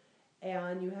matter,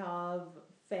 and you have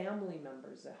family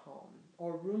members at home,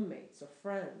 or roommates or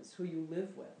friends who you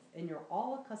live with, and you're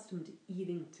all accustomed to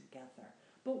eating together.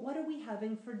 But what are we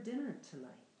having for dinner tonight?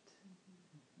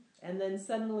 And then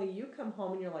suddenly you come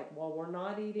home and you're like, well, we're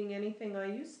not eating anything I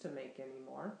used to make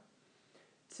anymore.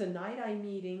 Tonight I'm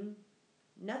eating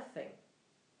nothing.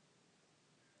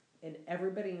 And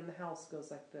everybody in the house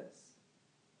goes like this.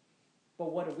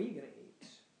 But what are we going to eat?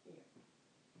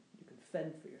 You can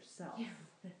fend for yourself.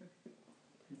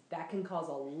 That can cause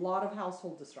a lot of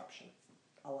household disruption.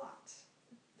 A lot.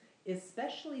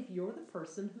 Especially if you're the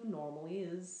person who normally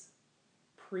is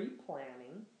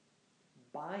pre-planning,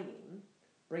 buying,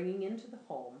 bringing into the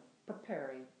home,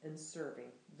 preparing, and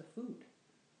serving the food.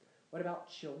 What about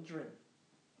children?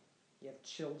 You have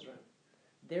children.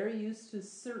 They're used to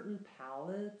certain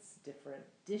palates, different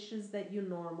dishes that you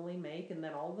normally make, and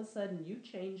then all of a sudden you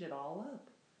change it all up.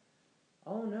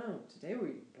 Oh no, today we're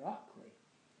eating broccoli.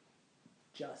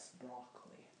 Just broccoli.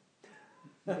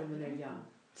 When they're young.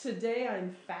 Today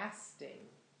I'm fasting.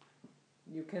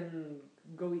 You can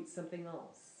go eat something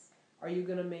else. Are you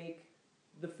going to make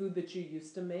the food that you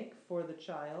used to make for the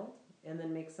child and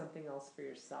then make something else for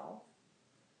yourself?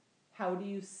 How do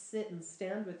you sit and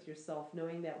stand with yourself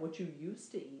knowing that what you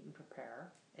used to eat and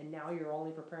prepare, and now you're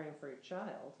only preparing for your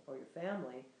child or your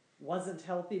family, wasn't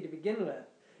healthy to begin with?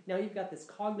 Now you've got this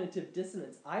cognitive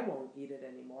dissonance. I won't eat it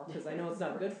anymore because I know it's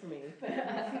not good for me.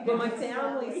 But my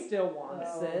family still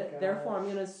wants it. Therefore, I'm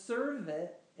going to serve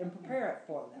it and prepare it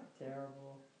for them.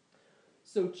 Terrible.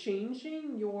 So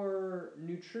changing your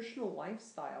nutritional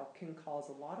lifestyle can cause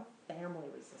a lot of family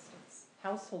resistance,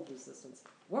 household resistance,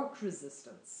 work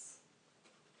resistance.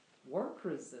 Work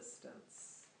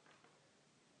resistance.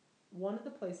 One of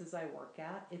the places I work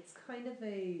at, it's kind of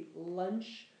a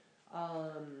lunch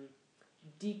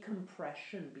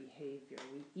decompression behavior.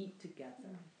 We eat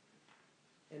together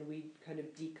and we kind of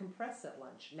decompress at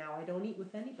lunch. Now I don't eat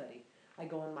with anybody. I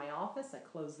go in my office, I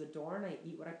close the door, and I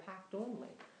eat what I packed only.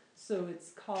 So it's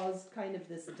caused kind of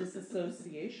this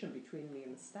disassociation between me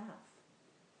and the staff.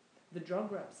 The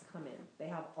drug reps come in. They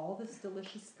have all this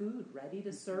delicious food ready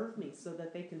to serve me so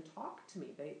that they can talk to me.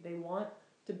 They want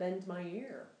to bend my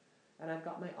ear. And I've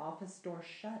got my office door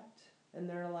shut. And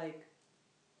they're like,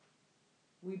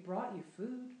 we brought you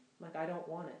food. I'm like, I don't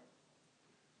want it.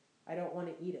 I don't want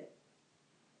to eat it.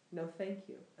 No, thank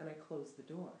you. And I close the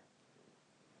door.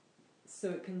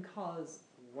 So it can cause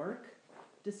work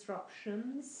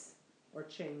disruptions or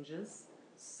changes,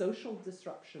 social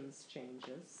disruptions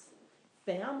changes,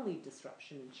 family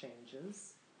disruption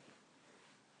changes,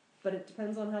 but it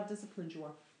depends on how disciplined you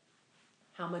are.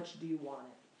 How much do you want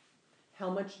it? How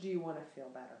much do you want to feel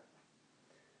better?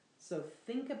 So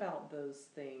think about those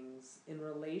things in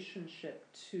relationship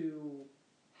to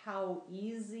how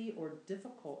easy or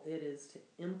difficult it is to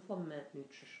implement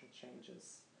nutritional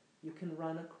changes. You can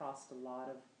run across a lot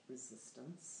of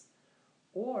resistance,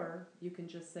 or you can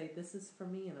just say, this is for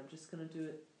me, and I'm just going to do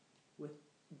it with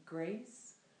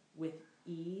grace, with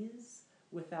ease,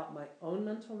 without my own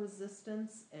mental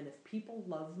resistance. And if people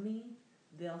love me,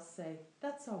 they'll say,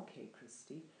 that's okay,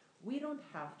 Christy. We don't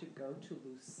have to go to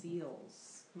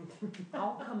Lucille's.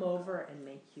 I'll come over and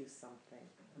make you something.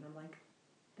 And I'm like,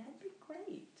 that'd be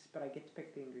great. But I get to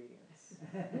pick the ingredients.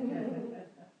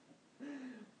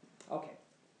 Okay.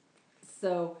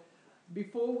 So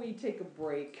before we take a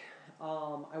break,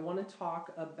 I want to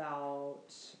talk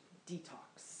about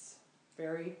detox.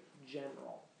 Very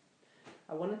general.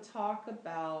 I want to talk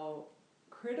about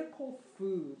critical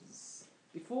foods.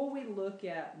 Before we look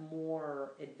at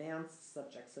more advanced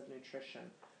subjects of nutrition,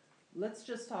 let's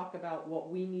just talk about what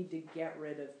we need to get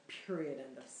rid of, period,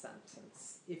 end of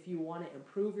sentence. If you want to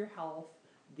improve your health,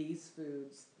 these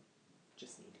foods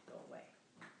just need to go away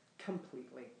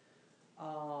completely.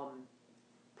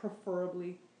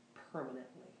 Preferably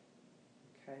permanently.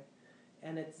 Okay?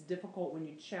 And it's difficult when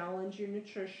you challenge your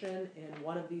nutrition and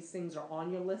one of these things are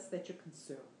on your list that you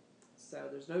consume. So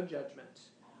there's no judgment.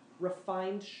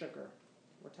 Refined sugar.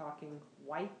 We're talking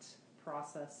white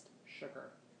processed sugar.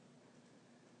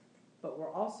 But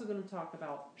we're also going to talk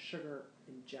about sugar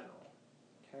in general.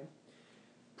 Okay?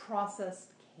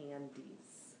 Processed candies.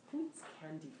 Who eats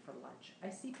candy for lunch? I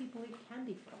see people eat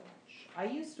candy for lunch. I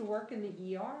used to work in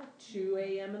the ER, 2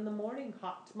 a.m. in the morning,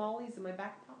 hot tamales in my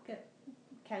back pocket.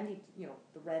 Candy,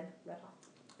 the red hot.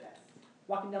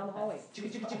 Walking down the hallway.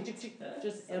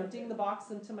 Just emptying the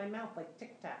box into my mouth like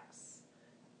Tic Tacs.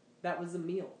 That was a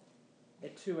meal.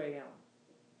 at 2 a.m.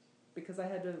 because I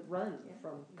had to run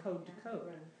from code to code.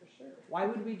 Run for sure. Why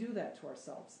would we do that to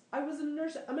ourselves? I'm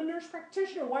a nurse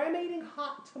practitioner. Why am I eating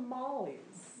hot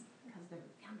tamales? Because they're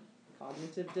yummy.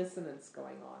 Cognitive dissonance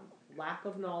going on. Lack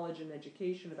of knowledge and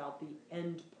education about the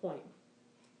end point.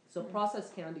 So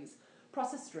processed candies,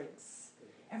 processed drinks.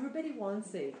 Everybody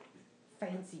wants a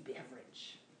fancy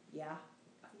beverage. Yeah?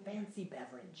 A fancy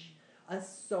beverage. A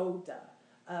soda.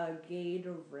 A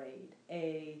Gatorade.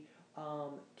 A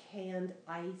canned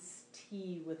iced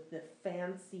tea with the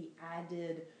fancy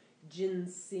added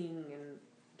ginseng, and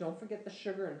don't forget the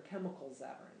sugar and chemicals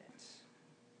that are in it.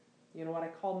 You know what I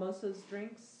call most of those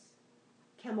drinks?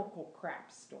 Chemical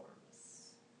crap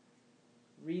storms.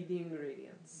 Read the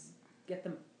ingredients. Get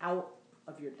them out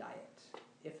of your diet,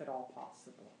 if at all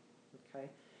possible. Okay?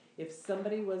 If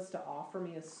somebody was to offer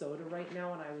me a soda right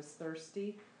now and I was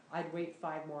thirsty, I'd wait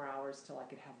 5 more hours till I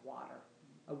could have water.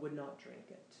 I would not drink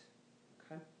it.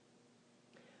 Okay?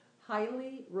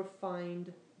 Highly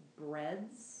refined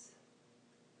breads.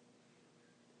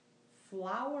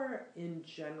 Flour in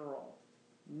general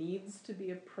needs to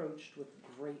be approached with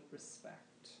great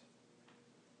respect.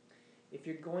 If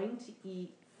you're going to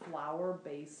eat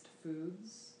flour-based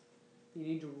foods, you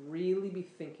need to really be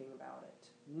thinking about it.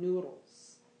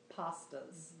 Noodles,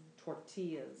 pastas,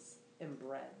 tortillas, and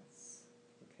breads.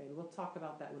 Okay, and we'll talk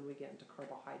about that when we get into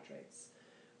carbohydrates.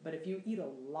 But if you eat a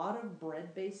lot of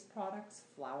bread-based products,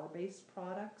 flour-based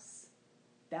products,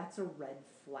 that's a red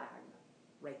flag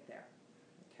right there.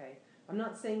 Okay? I'm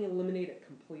not saying eliminate it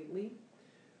completely,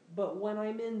 but when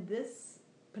I'm in this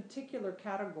particular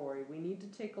category, we need to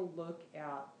take a look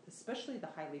at, especially the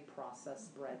highly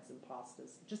processed breads and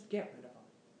pastas. Just get rid of them.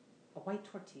 A white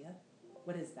tortilla?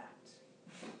 What is that?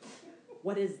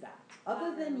 What is that?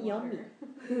 Other than yummy.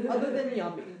 Other than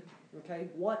yummy. Okay?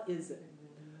 What is it?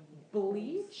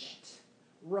 Bleached,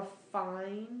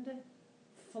 refined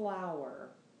flour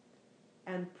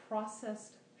and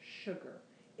processed sugar.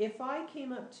 If I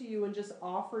came up to you and just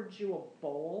offered you a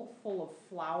bowl full of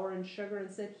flour and sugar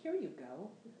and said, here you go.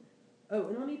 Oh,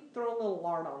 and let me throw a little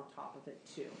lard on top of it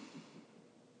too.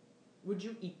 Would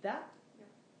you eat that? Yeah.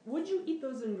 Would you eat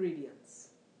those ingredients?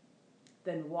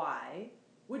 Then why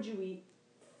would you eat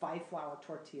 5 flour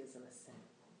tortillas in a sitting?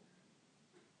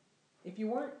 If you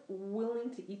weren't willing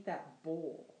to eat that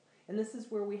bowl, and this is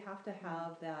where we have to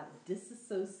have that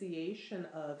disassociation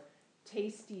of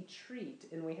tasty treat,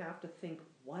 and we have to think,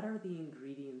 what are the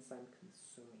ingredients I'm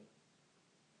consuming?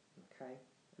 Okay?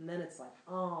 And then it's like,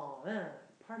 oh man,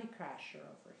 party crasher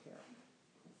over here.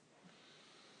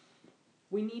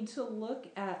 We need to look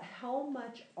at how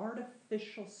much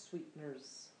artificial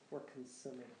sweeteners we're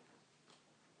consuming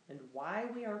and why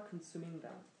we are consuming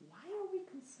them. Why are we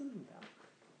consuming them?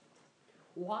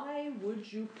 Why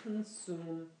would you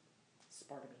consume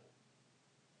spartamine?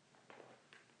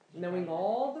 Knowing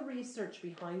all the research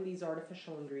behind these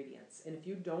artificial ingredients. And if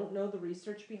you don't know the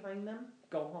research behind them,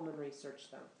 go home and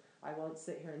research them. I won't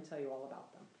sit here and tell you all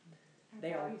about them.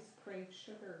 Our bodies crave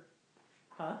sugar.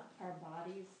 Huh? Our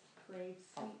bodies crave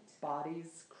Our sweet.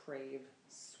 bodies crave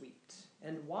sweet.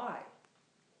 And why?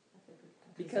 That's a good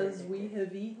question. Because we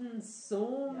have eaten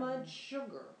so much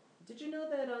sugar. Did you know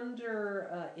that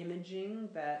under imaging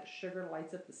that sugar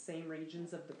lights up the same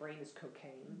regions of the brain as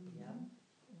cocaine? Yeah.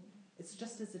 It's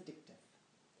just as addictive.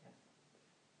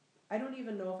 I don't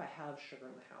even know if I have sugar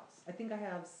in the house. I think I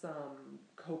have some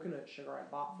coconut sugar I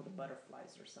bought for the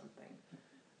butterflies or something.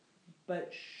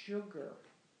 But sugar,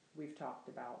 we've talked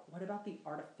about. What about the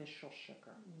artificial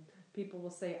sugar? People will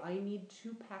say, I need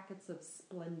 2 packets of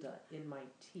Splenda in my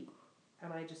tea.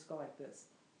 And I just go like this.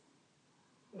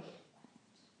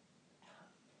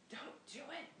 Don't do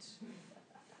it.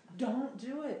 Don't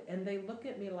do it. And they look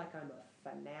at me like I'm a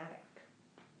fanatic.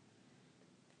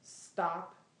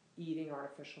 Stop eating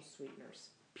artificial sweeteners,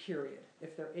 period.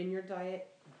 If they're in your diet,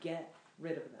 get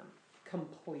rid of them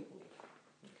completely.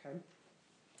 Okay?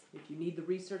 If you need the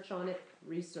research on it,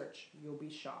 research. You'll be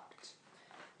shocked.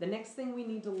 The next thing we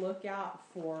need to look out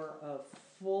for a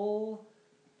full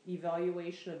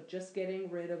evaluation of just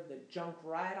getting rid of the junk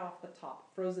right off the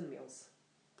top. Frozen meals.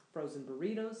 Frozen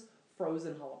burritos,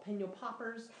 frozen jalapeno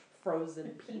poppers, frozen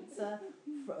pizza,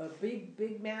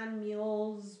 big man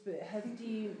meals,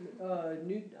 hefty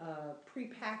new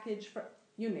prepackaged,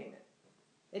 you name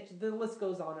it. The list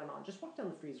goes on and on. Just walk down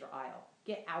the freezer aisle.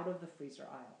 Get out of the freezer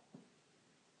aisle.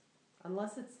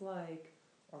 Unless it's like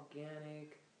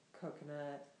organic,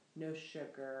 coconut, no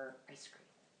sugar, ice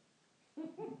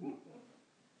cream.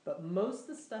 But most of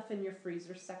the stuff in your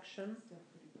freezer section,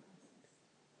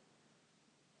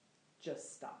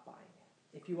 just stop buying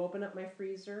it. If you open up my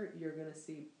freezer, you're going to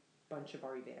see a bunch of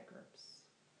Ayurvedic herbs.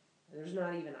 There's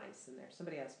not even ice in there.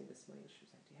 Somebody asked me this morning, she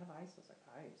was like, do you have ice? I was like,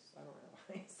 ice? I don't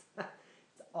have ice.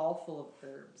 It's all full of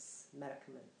herbs,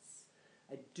 medicaments.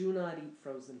 I do not eat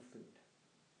frozen food,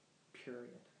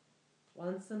 period.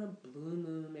 Once in a blue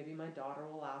moon, maybe my daughter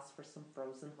will ask for some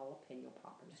frozen jalapeno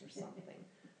poppers or something.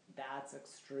 That's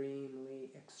extremely,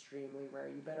 extremely rare.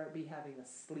 You better be having a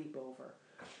sleepover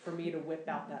for me to whip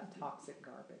out that toxic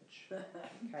garbage.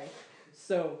 Okay?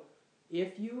 So,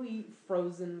 if you eat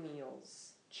frozen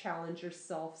meals, challenge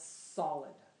yourself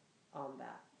solid on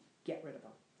that. Get rid of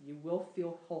them. You will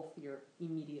feel healthier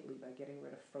immediately by getting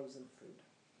rid of frozen food.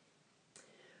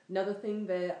 Another thing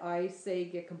that I say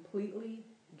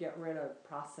get rid of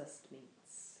processed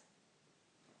meats.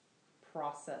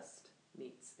 Processed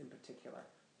meats in particular.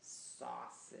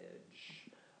 Sausage,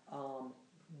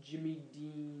 Jimmy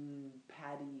Dean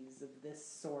patties of this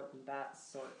sort and that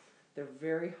sort. They're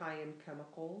very high in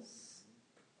chemicals.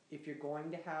 If you're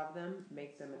going to have them,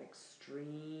 make them an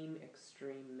extreme,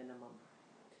 extreme minimum.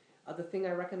 Other thing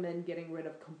I recommend getting rid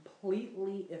of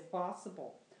completely, if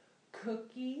possible,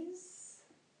 cookies,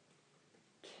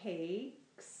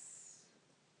 cakes,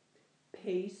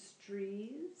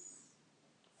 pastries,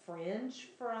 French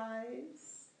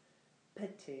fries,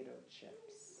 potato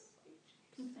chips.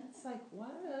 It's like,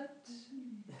 what?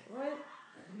 What?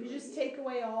 You just take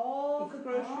away all the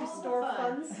grocery store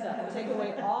fun stuff. Take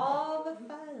away all the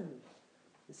fun.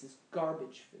 This is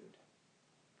garbage food.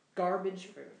 Garbage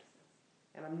food.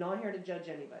 And I'm not here to judge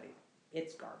anybody.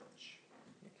 It's garbage.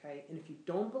 Okay? And if you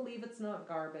don't believe it's not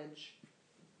garbage,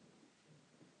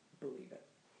 believe it.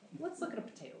 Let's look at a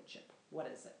potato chip.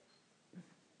 What is it?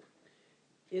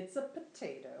 It's a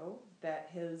potato that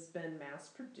has been mass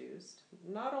produced.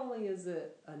 Not only is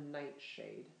it a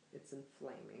nightshade, it's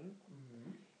inflaming.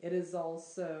 Mm-hmm. It is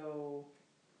also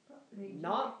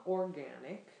not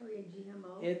organic. Free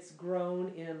GMO. It's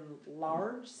grown in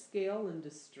large scale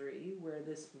industry where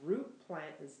this root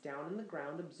plant is down in the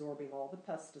ground absorbing all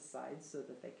the pesticides so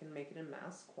that they can make it in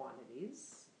mass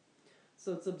quantities.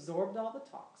 So it's absorbed all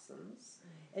the toxins.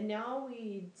 And now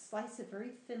we slice it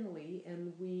very thinly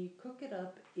and we cook it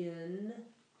up in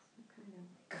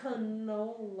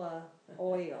canola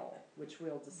oil, which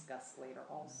we'll discuss later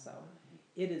also.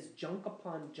 It is junk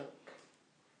upon junk.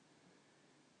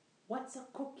 What's a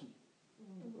cookie?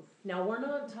 Now, we're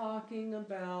not talking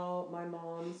about my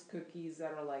mom's cookies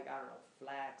that are like, I don't know,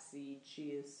 flaxseed,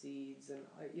 chia seeds, and,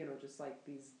 just like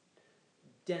these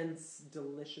dense,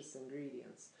 delicious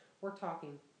ingredients. We're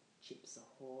talking Chips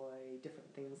Ahoy,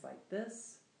 different things like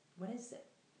this. What is it?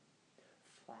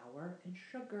 Flour and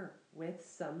sugar with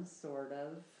some sort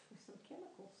of Some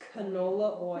chemicals.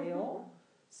 canola oil,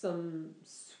 some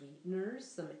sweeteners,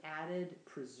 some added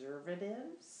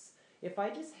preservatives. If I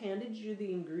just handed you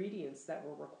the ingredients that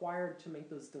were required to make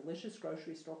those delicious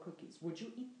grocery store cookies, would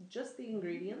you eat just the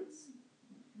ingredients?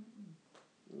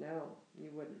 No, you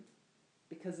wouldn't.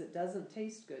 Because it doesn't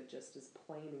taste good just as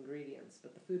plain ingredients.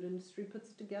 But the food industry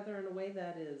puts it together in a way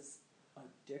that is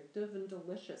addictive and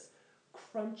delicious.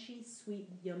 Crunchy, sweet,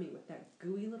 yummy with that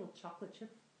gooey little chocolate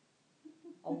chip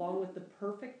along with the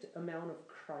perfect amount of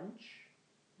crunch.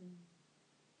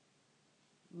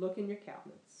 Look in your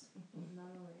cabinets.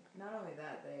 Not only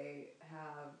that, they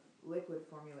have liquid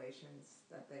formulations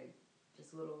that they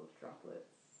just little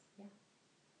droplets. Yeah.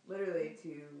 Literally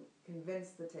to convince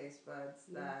the taste buds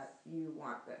that you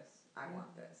want this. I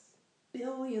want this.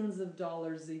 Billions of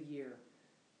dollars a year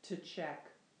to check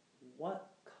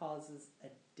what causes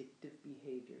addictive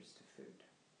behaviors to food.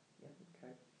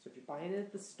 Okay? So if you're buying it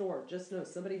at the store, just know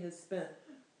somebody has spent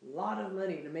a lot of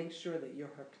money to make sure that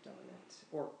you're hooked on it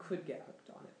or could get hooked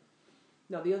on it.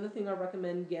 Now, the other thing I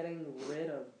recommend getting rid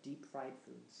of deep fried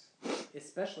foods,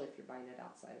 especially if you're buying it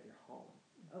outside of your home.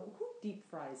 Who deep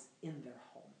fries in their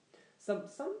home? Some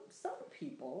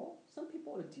people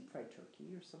would deep fried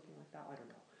turkey or something like that. I don't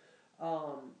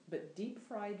know. But deep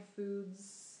fried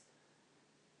foods,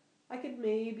 I could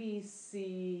maybe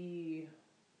see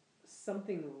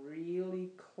something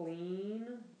really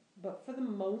clean. But for the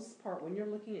most part, when you're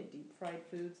looking at deep fried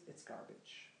foods, it's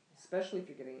garbage. Especially if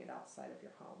you're getting it outside of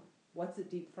your home. What's it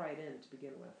deep fried in to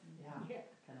begin with? Yeah.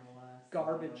 Canola.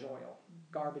 Garbage oil.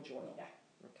 Garbage oil. Yeah.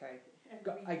 Okay? And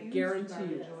I reused guarantee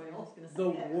you, garbage oil. I was gonna say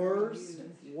the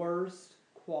that. worst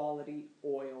quality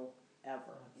oil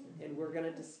ever. And we're going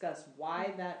to discuss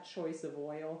why that choice of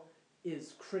oil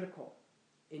is critical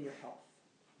in your health.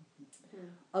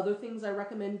 Other things I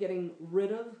recommend getting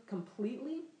rid of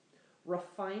completely,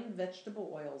 refined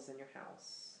vegetable oils in your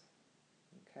house.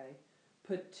 Okay?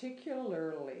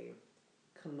 Particularly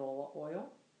canola oil,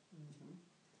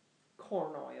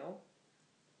 corn oil,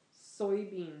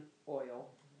 soybean oil,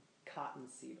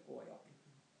 cottonseed oil.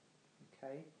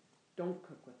 okay? Don't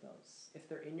cook with those. If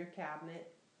they're in your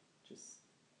cabinet, just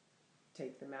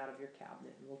take them out of your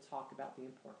cabinet, and we'll talk about the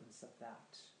importance of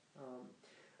that.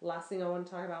 Last thing I want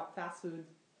to talk about, fast food.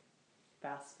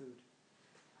 Fast food.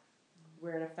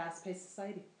 We're in a fast-paced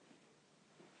society.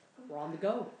 We're on the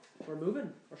go. We're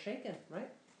moving. We're shaking, right?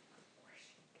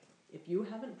 If you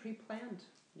haven't pre-planned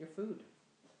your food,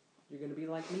 you're going to be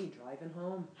like me, driving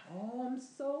home. Oh, I'm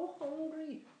so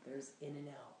hungry. There's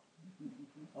In-N-Out.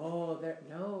 Oh,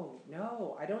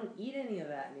 no, I don't eat any of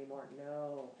that anymore.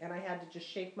 No. And I had to just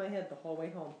shake my head the whole way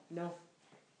home. No.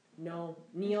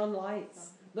 Neon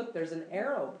lights. Look, there's an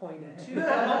arrow pointing to the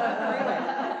freeway.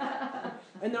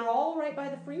 And they're all right by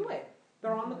the freeway.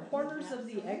 They're on the corners of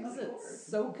the exits.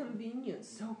 So convenient,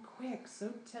 so quick,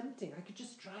 so tempting. I could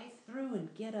just drive through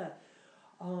and get a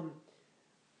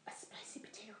spicy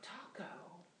potato taco.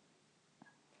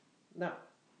 No,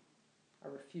 I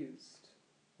refused.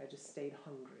 I just stayed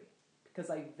hungry because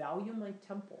I value my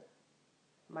temple,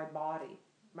 my body,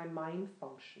 my mind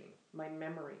functioning, my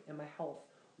memory, and my health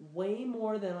way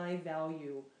more than I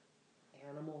value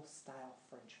animal-style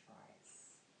French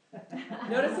fries.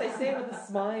 Notice I say it with a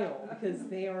smile because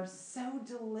they are so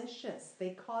delicious.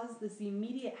 They cause this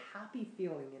immediate happy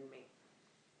feeling in me.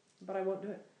 But I won't do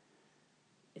it.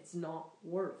 It's not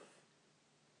worth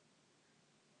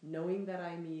knowing that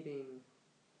I'm eating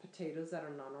potatoes that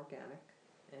are non-organic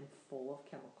and full of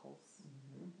chemicals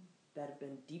that have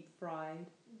been deep fried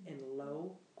in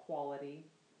low quality,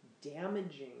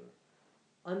 damaging,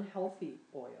 unhealthy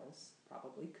oils,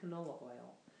 probably canola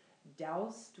oil,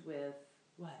 doused with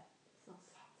what?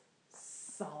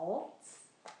 Salt?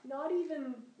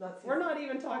 We're not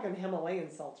even talking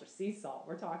Himalayan salt or sea salt.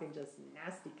 We're talking just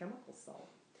nasty chemical salt.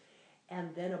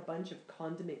 And then a bunch of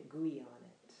condiment gooey on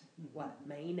it. What?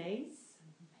 Mayonnaise?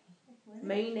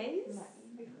 Mayonnaise?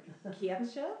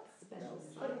 Ketchup?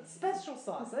 Special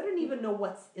sauce. I don't even know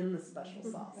what's in the special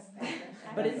sauce.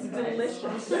 But it's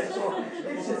delicious.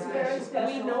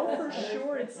 We know for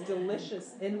sure it's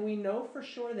delicious. And we know for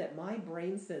sure that my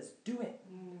brain says, do it.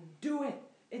 Do it.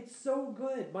 It's so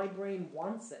good. My brain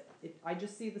wants it. I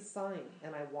just see the sign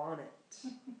and I want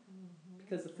it.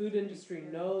 Because the food industry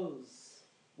knows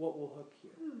what will hook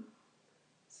you.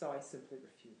 So I simply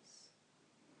refuse.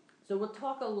 So we'll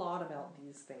talk a lot about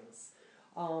these things.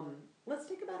 Let's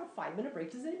take about a 5-minute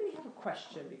break. Does anybody have a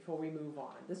question before we move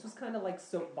on? This was kind of like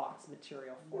soapbox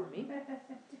material for me.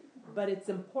 But it's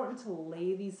important to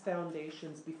lay these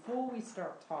foundations before we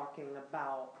start talking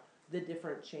about the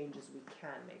different changes we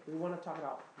can make. We want to talk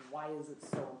about why is it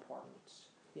so important.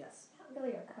 Yes? Not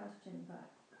really a question, but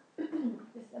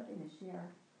just something to share.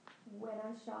 When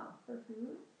I shop for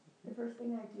food, the first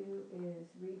thing I do is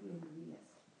read the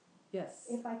ingredients. Yes.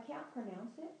 If I can't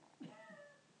pronounce it,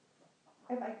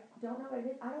 if I don't know what it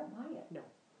is, I don't buy it. No.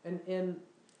 And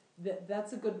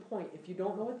that's a good point. If you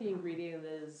don't know what the ingredient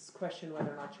is, question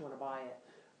whether or not you want to buy it.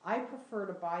 I prefer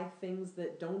to buy things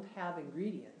that don't have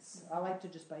ingredients. I like to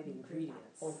just buy the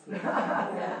ingredients.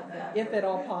 If at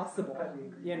all possible.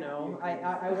 You know,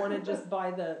 I want to just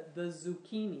buy the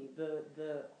zucchini,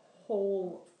 the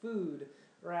whole food,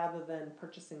 rather than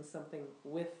purchasing something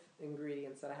with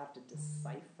ingredients that I have to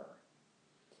decipher.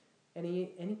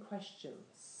 Any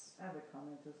questions? I have a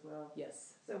comment as well.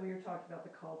 Yes. So we were talking about the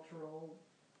cultural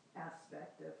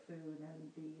aspect of food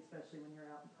and especially when you're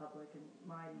out in public. And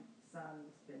my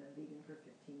son's been a vegan for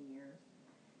 15 years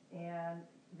and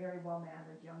very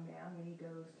well-mannered young man. When he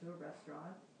goes to a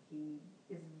restaurant, he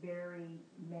is very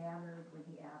mannered when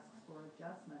he asks for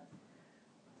adjustments.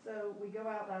 So we go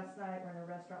out last night, we're in a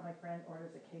restaurant, my friend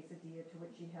orders a quesadilla to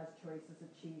which she has choices of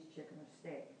cheese, chicken, or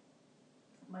steak.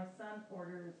 My son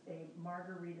orders a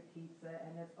margarita pizza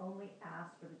and has only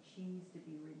asked for the cheese to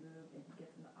be removed, and he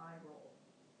gets an eye roll.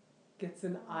 Gets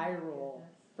an eye roll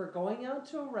for going out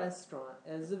to a restaurant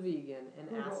as a vegan and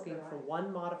asking for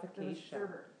one modification.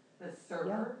 The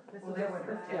server? This Well, was they a were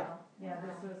server. Yeah. Yeah,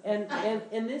 this was.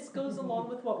 And this goes along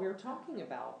with what we were talking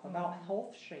about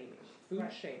health shaming, food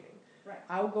Right. shaming. Right.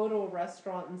 I'll go to a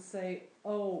restaurant and say,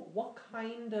 oh,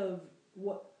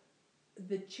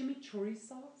 the chimichurri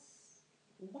sauce,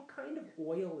 what kind of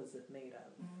oil is it made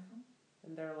of?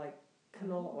 And they're like,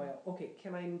 canola oil. Okay,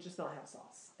 can I just not have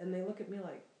sauce? And they look at me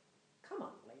like, come on,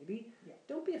 lady,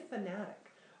 don't be a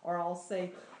fanatic. Or I'll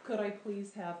say, could I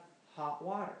please have hot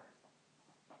water?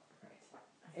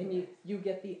 And you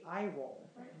get the eye roll.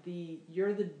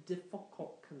 You're the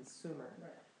difficult consumer.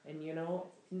 Right. And you know,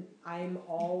 I'm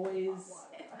always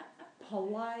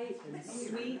polite and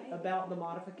sweet about the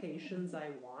modifications I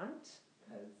want,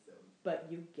 but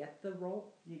you get the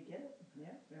roll, You get it,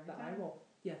 yeah. the eye roll.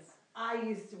 Yes.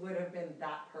 I would have been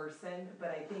that person, but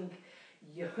I think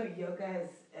yoga has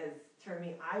turned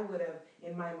me, I would have,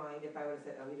 in my mind, if I would have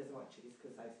said, oh, he doesn't want cheese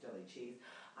because I still eat cheese,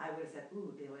 I would have said,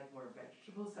 ooh, they like more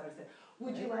vegetables. So I would have said,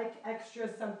 would you like extra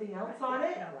something else on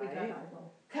it? Right.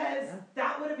 Because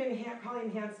that would have probably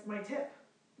enhanced my tip.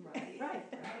 Right.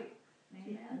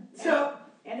 Amen. So,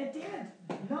 And it did,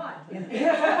 not.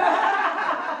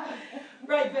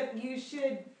 right, but you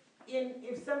should,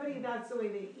 if somebody, that's the way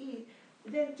they eat,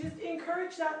 then just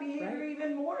encourage that behavior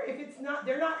even more. If it's not,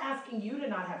 they're not asking you to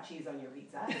not have cheese on your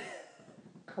pizza.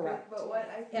 Correct. But what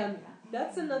I think, And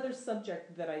that's another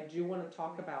subject that I do want to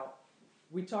talk about.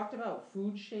 We talked about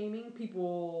food shaming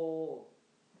people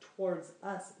towards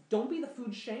us. Don't be the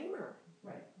food shamer.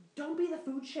 Right. Don't be the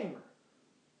food shamer.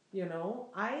 You know,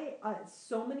 I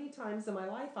so many times in my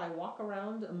life I walk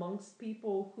around amongst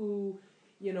people who,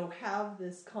 you know, have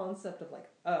this concept of like,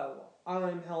 oh,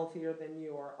 I'm healthier than you,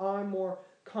 or I'm more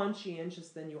conscientious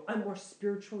than you, I'm more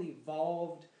spiritually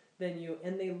evolved than you,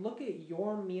 and they look at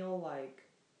your meal like,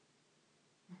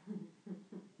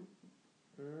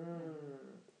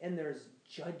 and there's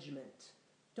judgment.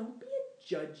 Don't be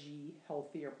a judgy,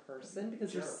 healthier person,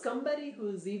 because there's somebody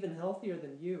who's even healthier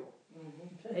than you.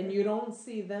 Mm-hmm. And you don't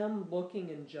see them looking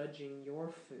and judging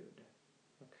your food.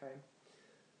 Okay?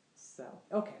 So,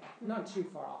 okay, not too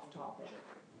far off topic.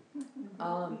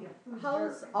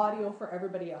 How's audio for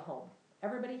everybody at home?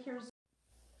 Everybody hears?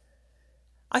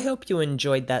 I hope you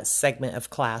enjoyed that segment of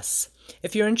class.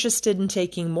 If you're interested in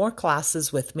taking more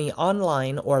classes with me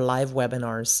online or live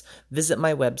webinars, visit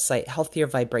my website,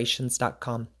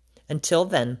 healthiervibrations.com. Until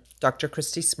then, Dr.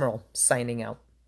 Christy Smurl, signing out.